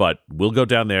 But we'll go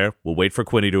down there. We'll wait for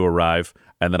Quinny to arrive,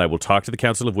 and then I will talk to the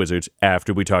Council of Wizards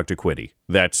after we talk to Quinny.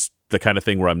 That's the kind of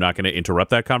thing where I'm not going to interrupt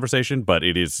that conversation, but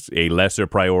it is a lesser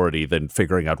priority than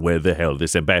figuring out where the hell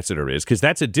this ambassador is, because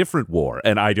that's a different war,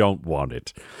 and I don't want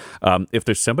it. If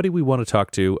there's somebody we want to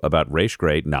talk to about Raish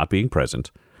Gray not being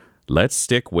present, let's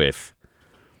stick with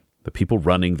the people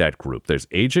running that group. There's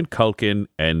Agent Culkin,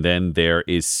 and then there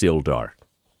is Sildar.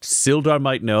 Sildar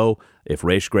might know if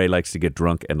Raish Gray likes to get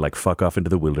drunk and fuck off into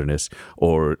the wilderness,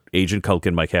 or Agent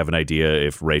Culkin might have an idea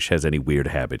if Raish has any weird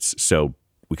habits. So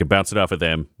we can bounce it off of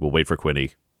them. We'll wait for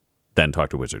Quinny, then talk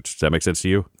to Wizards. Does that make sense to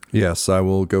you? Yes, I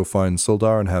will go find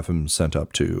Sildar and have him sent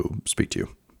up to speak to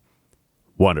you.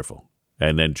 Wonderful.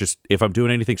 And then just, if I'm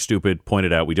doing anything stupid, point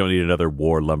it out. We don't need another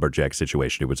war lumberjack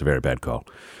situation. It was a very bad call.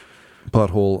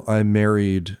 Butthole, I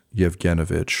married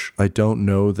Yevgenovich. I don't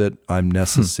know that I'm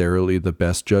necessarily the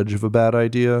best judge of a bad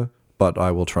idea, but I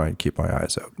will try and keep my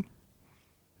eyes out.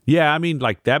 Yeah, I mean,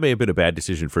 that may have been a bad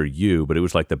decision for you, but it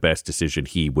was the best decision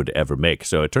he would ever make.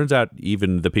 So it turns out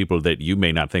even the people that you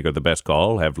may not think are the best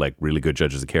call have really good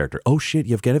judges of character. Oh shit,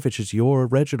 Yevgenovich is your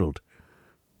Reginald.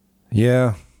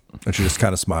 Yeah. And she just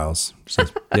kind of smiles. She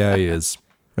says, yeah, he is.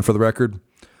 And for the record,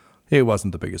 it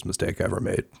wasn't the biggest mistake I ever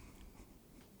made.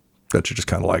 That she just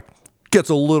kind of gets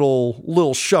a little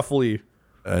shuffly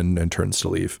and turns to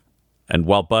leave. And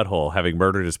while Butthole, having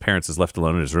murdered his parents, is left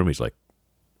alone in his room, he's like,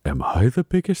 am I the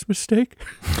biggest mistake?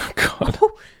 God.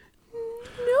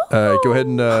 No. Go ahead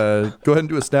and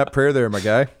do a snap prayer there, my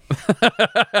guy.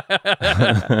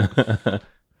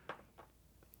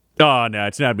 Oh no,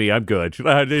 it's not me. I'm good.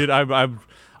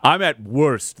 I'm at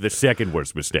worst the second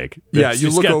worst mistake. Yeah, It's you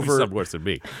just look gotta be over- something worse than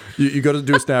me. You go to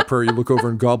do a snap prayer, you look over,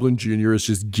 and Goblin Jr. is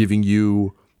just giving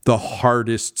you the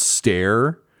hardest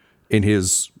stare in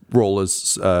his role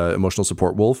as emotional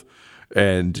support wolf.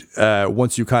 And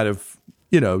once you kind of,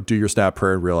 do your snap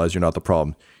prayer and realize you're not the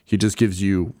problem, he just gives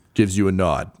you a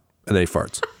nod, and then he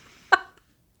farts.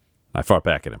 I fart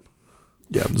back at him.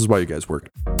 Yeah, this is why you guys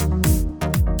worked.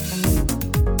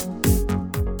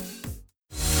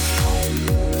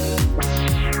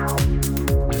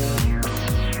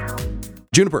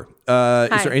 Juniper,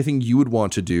 is there anything you would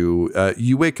want to do?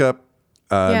 You wake up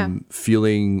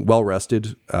feeling well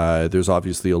rested. There's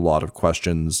obviously a lot of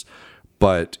questions,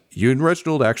 but you and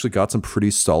Reginald actually got some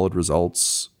pretty solid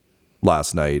results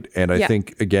last night. And I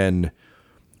think, again,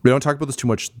 we don't talk about this too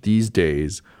much these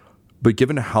days, but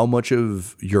given how much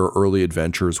of your early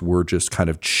adventures were just kind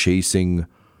of chasing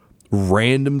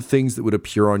random things that would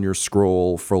appear on your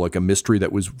scroll for like a mystery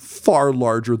that was far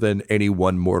larger than any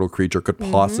one mortal creature could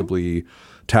possibly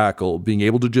tackle, being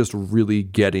able to just really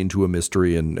get into a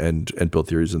mystery and build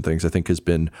theories and things, I think has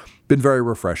been very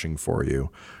refreshing for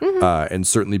you, and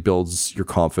certainly builds your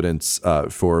confidence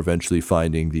for eventually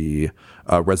finding the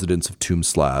residents of Tomb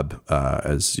Slab,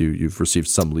 as you've received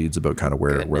some leads about kind of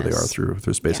where they are through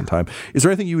space and time. Is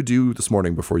there anything you would do this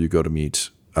morning before you go to meet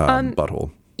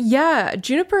Butthole? Yeah,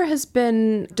 Juniper has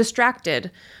been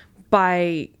distracted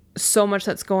by so much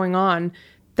that's going on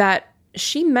that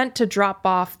she meant to drop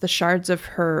off the shards of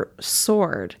her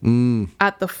sword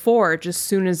at the forge as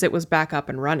soon as it was back up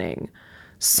and running.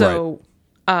 So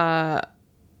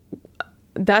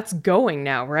that's going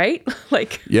now, right?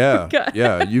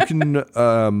 Yeah. You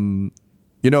can,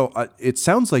 it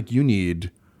sounds like you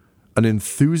need an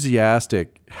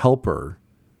enthusiastic helper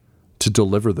to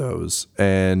deliver those,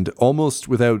 and almost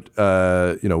without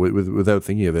without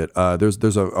thinking of it,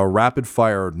 there's a rapid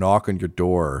fire knock on your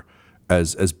door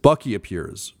as Bucky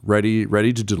appears, ready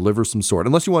to deliver some sort.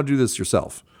 Unless you want to do this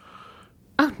yourself.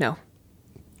 Oh no,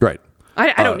 right?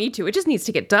 I don't need to. It just needs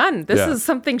to get done. This is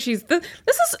something this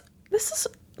is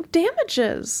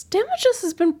damages. Damages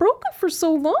has been broken for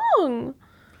so long.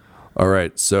 All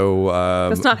right, so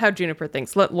that's not how Juniper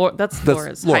thinks. That's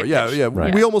Laura's. Laura. Yeah.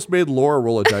 Right. We almost made Laura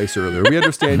roll a dice earlier. We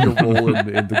understand your role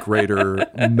in the greater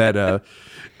meta.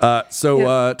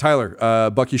 Tyler,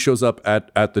 Bucky shows up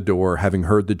at the door, having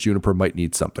heard that Juniper might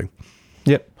need something.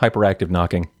 Yep, hyperactive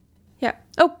knocking. Yeah.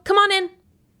 Oh, come on in.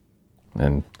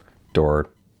 And door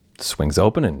swings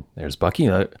open, and there's Bucky.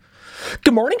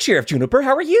 Good morning, Sheriff Juniper.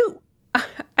 How are you?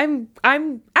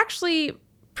 I'm actually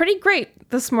pretty great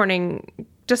this morning,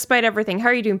 despite everything. How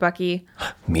are you doing, Bucky?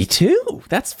 Me too.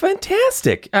 That's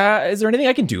fantastic. Is there anything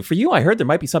I can do for you? I heard there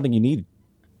might be something you need.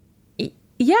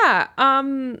 Yeah.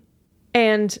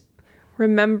 And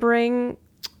remembering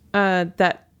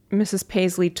that Mrs.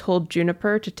 Paisley told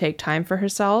Juniper to take time for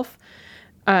herself,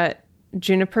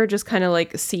 Juniper just kind of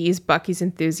like sees Bucky's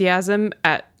enthusiasm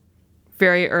at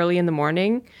very early in the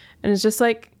morning and is just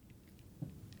like,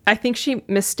 I think she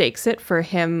mistakes it for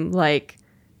him like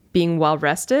being well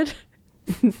rested.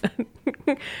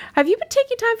 Have you been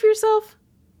taking time for yourself?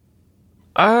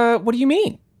 What do you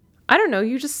mean? I don't know.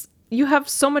 You have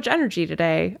so much energy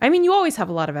today. I mean, you always have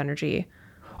a lot of energy.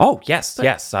 Oh, yes.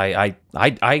 I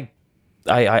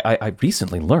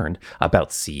recently learned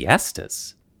about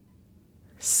siestas.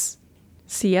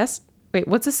 Siesta? Wait,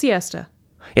 what's a siesta?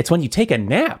 It's when you take a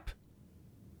nap.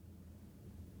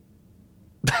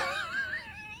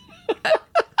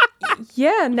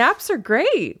 Yeah, naps are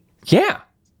great. Yeah.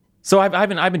 So I've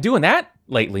been doing that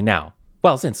lately now.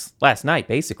 Well, since last night,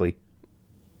 basically.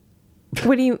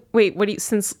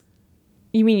 Since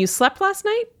you mean you slept last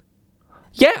night?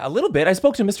 Yeah, a little bit. I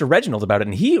spoke to Mr. Reginald about it,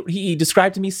 and he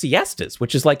described to me siestas,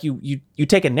 which is like you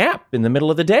take a nap in the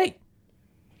middle of the day.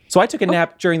 So I took a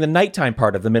nap during the nighttime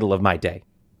part of the middle of my day.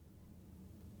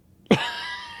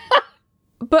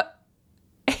 But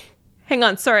hang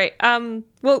on, sorry.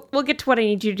 We'll get to what I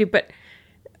need you to do, but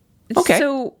okay.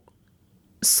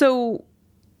 So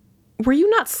were you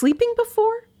not sleeping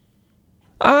before?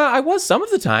 I was some of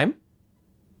the time.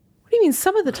 What do you mean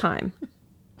some of the time?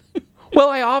 Well,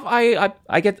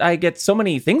 I get so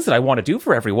many things that I want to do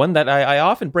for everyone that I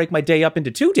often break my day up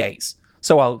into 2 days.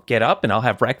 So I'll get up and I'll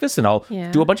have breakfast and I'll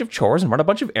do a bunch of chores and run a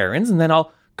bunch of errands, and then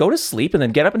I'll go to sleep and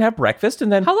then get up and have breakfast,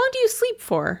 and then... How long do you sleep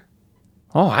for?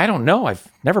 Oh, I don't know. I've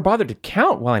never bothered to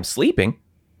count while I'm sleeping.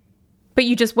 But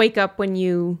you just wake up when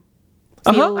you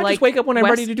feel I just wake up when I'm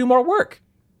ready to do more work.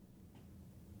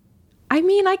 I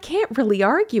mean, I can't really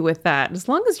argue with that as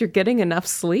long as you're getting enough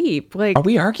sleep. Like, are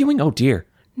we arguing? Oh dear.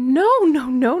 No.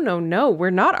 We're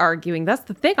not arguing. That's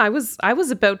the thing. I was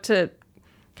about to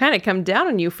kind of come down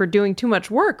on you for doing too much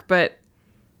work, but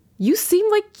you seem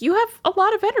like you have a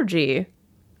lot of energy.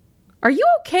 Are you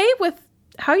okay with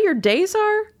how your days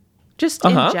are? Just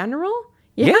in general?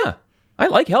 Yeah. I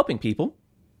like helping people.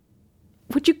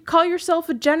 Would you call yourself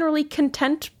a generally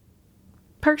content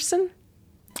person?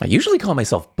 I usually call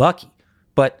myself Bucky,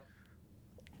 but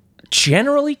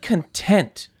generally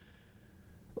content.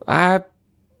 I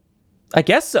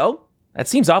guess so. That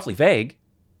seems awfully vague.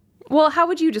 Well, how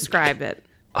would you describe it?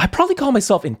 I'd probably call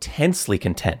myself intensely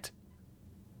content.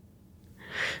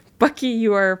 Bucky,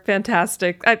 you are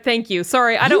fantastic. Thank you.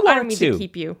 Sorry, I don't mean to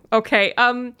keep you. Okay.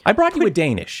 I brought you a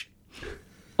Danish.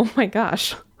 Oh my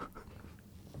gosh.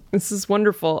 This is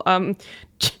wonderful.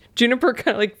 Juniper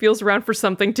kind of like feels around for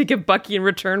something to give Bucky in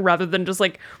return rather than just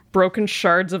like broken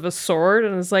shards of a sword,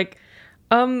 and is like,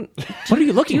 what are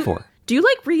you looking for? Do you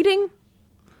like reading?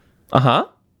 Uh-huh.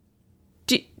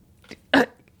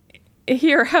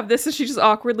 Here, have this. And she just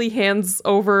awkwardly hands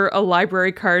over a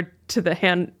library card to the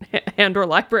Handor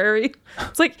library.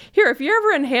 It's like, here, if you're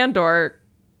ever in Handor,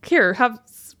 here,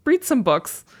 read some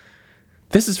books.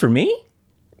 This is for me?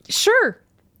 Sure.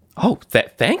 Oh,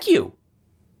 thank you.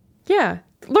 Yeah.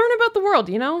 Learn about the world,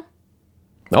 you know?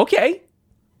 Okay.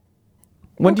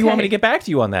 When do you want me to get back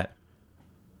to you on that?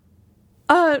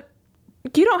 You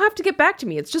don't have to get back to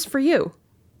me. It's just for you.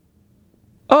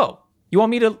 Oh, you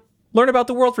want me to learn about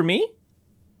the world for me?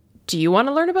 Do you want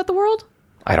to learn about the world?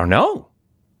 I don't know.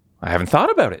 I haven't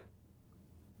thought about it.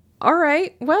 All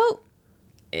right. Well,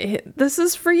 this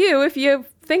is for you if you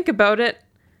think about it.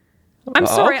 I'm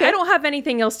sorry. Okay. I don't have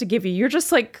anything else to give you. You're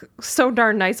just like so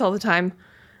darn nice all the time.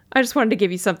 I just wanted to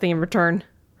give you something in return.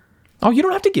 Oh, you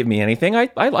don't have to give me anything. I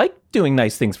like doing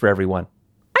nice things for everyone.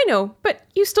 I know, but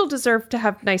you still deserve to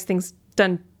have nice things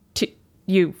done to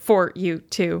you, for you,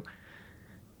 too.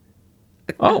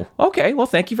 Oh, okay. Well,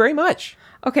 thank you very much.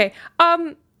 Okay.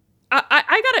 I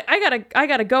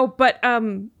gotta go, but,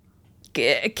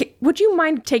 would you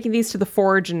mind taking these to the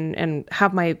forge and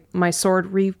have my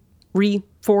sword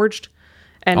reforged?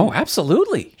 And oh,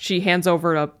 absolutely. She hands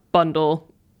over a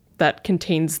bundle that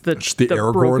contains the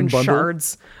Aragorn broken bundle?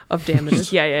 shards of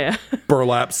damages. Yeah.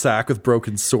 Burlap sack with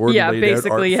broken sword. Yeah, laid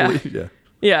basically, out artfully.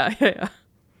 Yeah.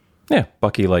 Yeah,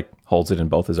 Bucky holds it in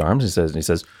both his arms and he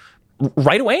says,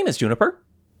 right away, Miss Juniper.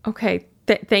 Okay,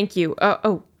 thank you.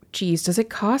 Oh, geez, does it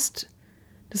cost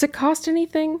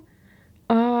anything?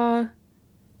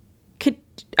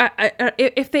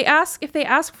 If they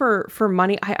ask for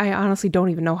money, I honestly don't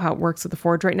even know how it works at the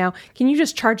forge right now. Can you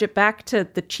just charge it back to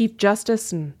the Chief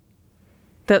Justice and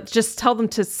just tell them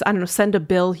to, I don't know, send a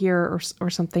bill here or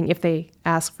something if they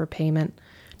ask for payment?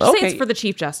 Just say it's for the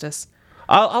Chief Justice.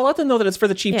 I'll let them know that it's for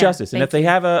the Chief Justice, and if they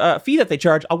have a fee that they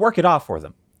charge, I'll work it off for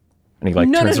them. And he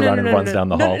turns around and runs down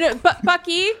the hall.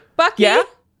 Bucky, yeah,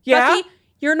 Bucky,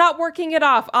 you're not working it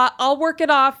off. I'll work it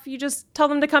off. You just tell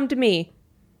them to come to me.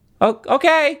 Oh,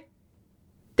 okay.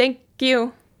 Thank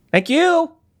you. Thank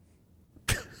you.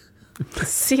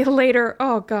 See you later.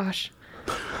 Oh gosh.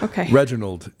 Okay.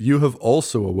 Reginald, you have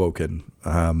also awoken.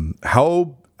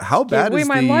 How bad Give away is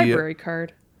my the library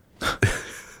card?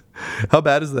 How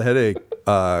bad is the headache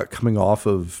coming off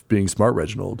of being smart,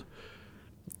 Reginald?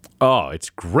 Oh, it's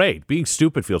great. Being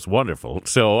stupid feels wonderful.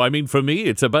 So, I mean, for me,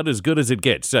 it's about as good as it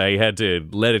gets. I had to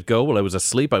let it go while I was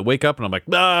asleep. I wake up and I'm like,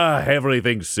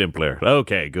 everything's simpler.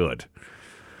 Okay, good.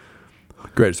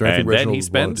 Great. Is there anything And then Reginald he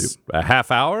spends a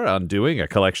half hour undoing a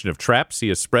collection of traps he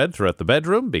has spread throughout the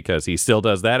bedroom because he still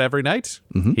does that every night.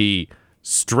 Mm-hmm. He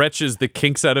stretches the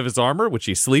kinks out of his armor, which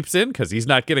he sleeps in because he's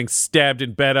not getting stabbed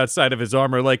in bed outside of his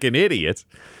armor like an idiot.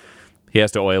 He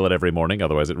has to oil it every morning,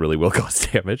 otherwise it really will cause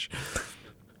damage.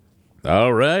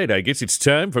 All right, I guess it's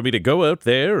time for me to go out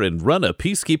there and run a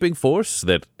peacekeeping force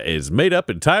that is made up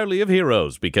entirely of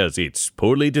heroes because it's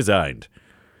poorly designed.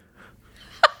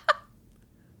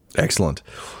 Excellent.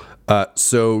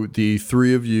 So the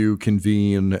three of you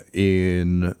convene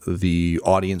in the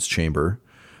audience chamber,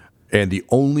 and the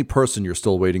only person you're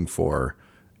still waiting for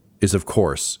is, of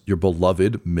course, your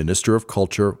beloved Minister of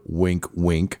Culture, wink,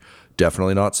 wink,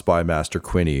 definitely not Spy Master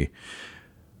Quinny,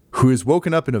 who is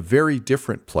woken up in a very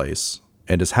different place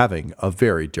and is having a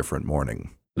very different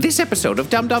morning. This episode of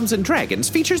Dum-Dums and Dragons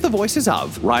features the voices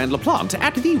of Ryan LaPlante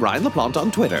at the Ryan LaPlante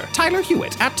on Twitter, Tyler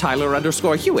Hewitt at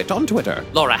Tyler_Hewitt on Twitter,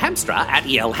 Laura Hamstra at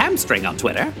EL Hamstring on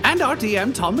Twitter, and our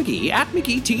DM Tom McGee at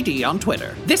McGeeTD on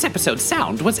Twitter. This episode's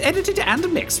sound was edited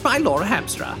and mixed by Laura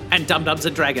Hamstra, and Dum-Dums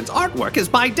and Dragons artwork is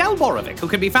by Del Borovic, who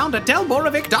can be found at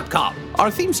delborovic.com. Our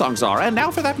theme songs are And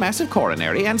Now for That Massive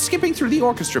Coronary and Skipping Through the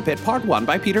Orchestra Pit Part 1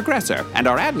 by Peter Gresser. And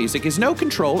our ad music is No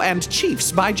Control and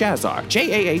Chiefs by Jazzar,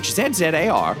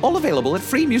 Jahzzar, all available at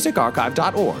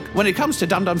freemusicarchive.org. When it comes to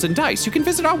Dum Dums and Dice, you can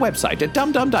visit our website at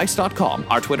dumdumdice.com.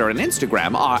 Our Twitter and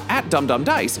Instagram are at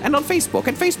dumdumdice, and on Facebook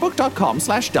at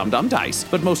facebook.com/dumdumdice.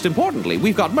 But most importantly,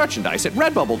 we've got merchandise at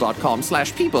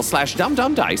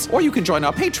redbubble.com/people/dumdumdice, or you can join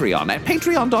our Patreon at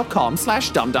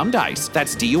patreon.com/dumdumdice.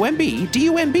 That's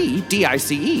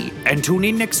DUMBDICE. And tune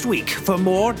in next week for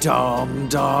more Dum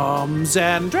Dums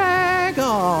and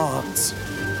Dragons.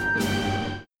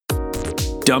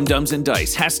 Dum Dums and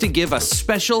Dice has to give a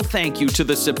special thank you to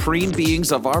the supreme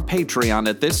beings of our Patreon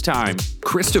at this time: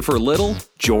 Christopher Little,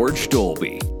 George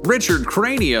Dolby, Richard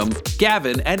Cranium,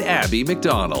 Gavin and Abby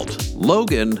McDonald,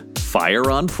 Logan, Fire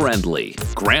Unfriendly,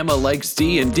 Grandma Likes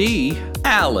D&D,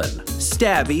 Alan,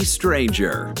 Stabby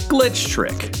Stranger, Glitch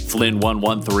Trick,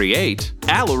 Flynn1138,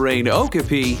 Alarain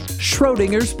Okapi,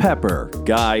 Schrodinger's Pepper,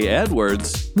 Guy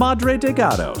Edwards, Madre de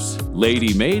Gatos,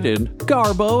 Lady Maiden,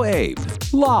 Garbo Abe,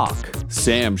 Locke,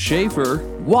 Sam Schaefer,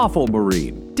 Waffle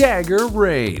Marine, Dagger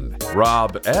Rain,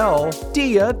 Rob L,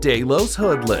 Dia De Los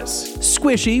Hoodless,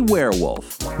 Squishy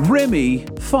Werewolf, Remy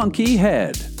Funky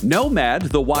Head, Nomad,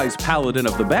 the Wise Paladin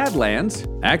of the Badlands,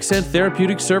 Accent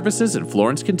Therapeutic Services in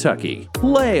Florence, Kentucky,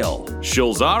 Lael,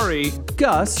 Shulzari,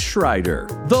 Gus Schreider,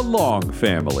 The Long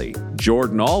Family,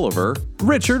 Jordan Oliver,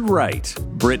 Richard Wright,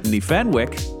 Brittany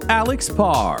Fenwick, Alex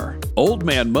Parr, Old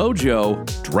Man Mojo,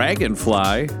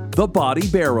 Dragonfly, The Body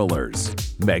Barrelers,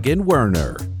 Megan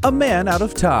Werner, A Man Out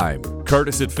of Time,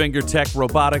 Curtis at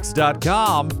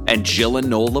FingerTechRobotics.com, and Jill and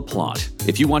Noel LaPlante.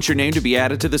 If you want your name to be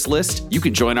added to this list, you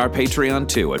can join our Patreon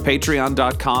too at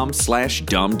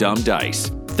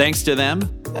patreon.com/dumdumdice. Thanks to them,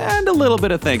 and a little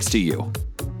bit of thanks to you.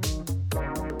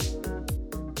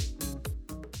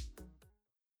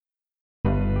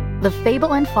 The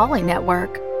Fable and Folly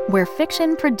Network, where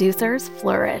fiction producers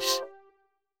flourish.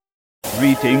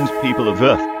 Greetings, people of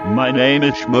Earth. My name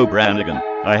is Shmo Brannigan.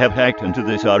 I have hacked into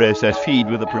this RSS feed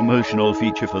with a promotional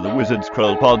feature for the Wizard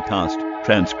Scroll podcast,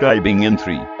 transcribing in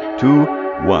 3, 2,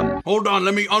 1. Hold on,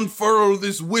 let me unfurl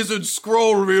this wizard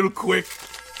scroll real quick.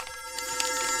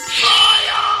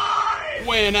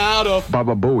 When out of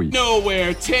Baba Booey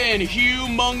nowhere, 10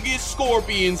 humongous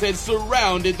scorpions had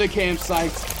surrounded the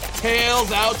campsite,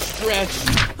 tails outstretched.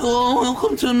 Hello,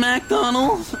 welcome to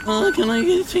McDonald's. Can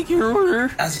I take your order?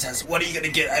 Azzy, what are you gonna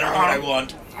get? I don't know what I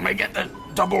want. I'm gonna get the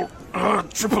double,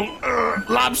 triple,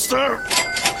 lobster.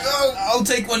 I'll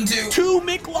take one too. 2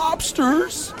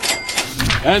 McLobsters.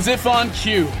 As if on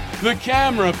cue, the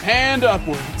camera panned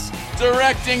upwards,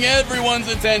 directing everyone's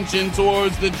attention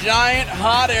towards the giant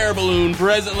hot air balloon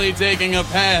presently taking a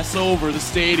pass over the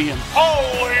stadium.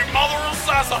 Holy mother of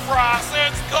sassafras,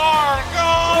 it's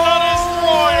Gargo the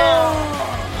Destroyer!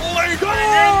 Leaping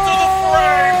into the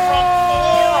fray from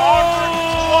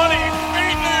 420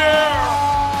 feet in the air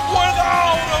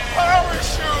without a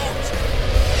parachute!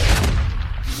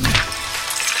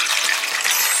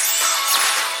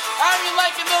 How are you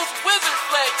liking those wizard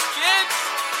flags, kids?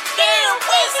 They're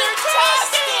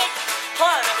wizard-tastic!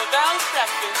 Part of a balanced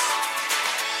breakfast.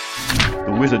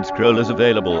 The Wizard Scroll is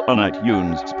available on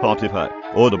iTunes, Spotify,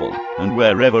 Audible, and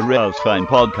wherever else fine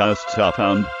podcasts are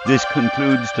found. This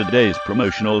concludes today's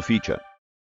promotional feature.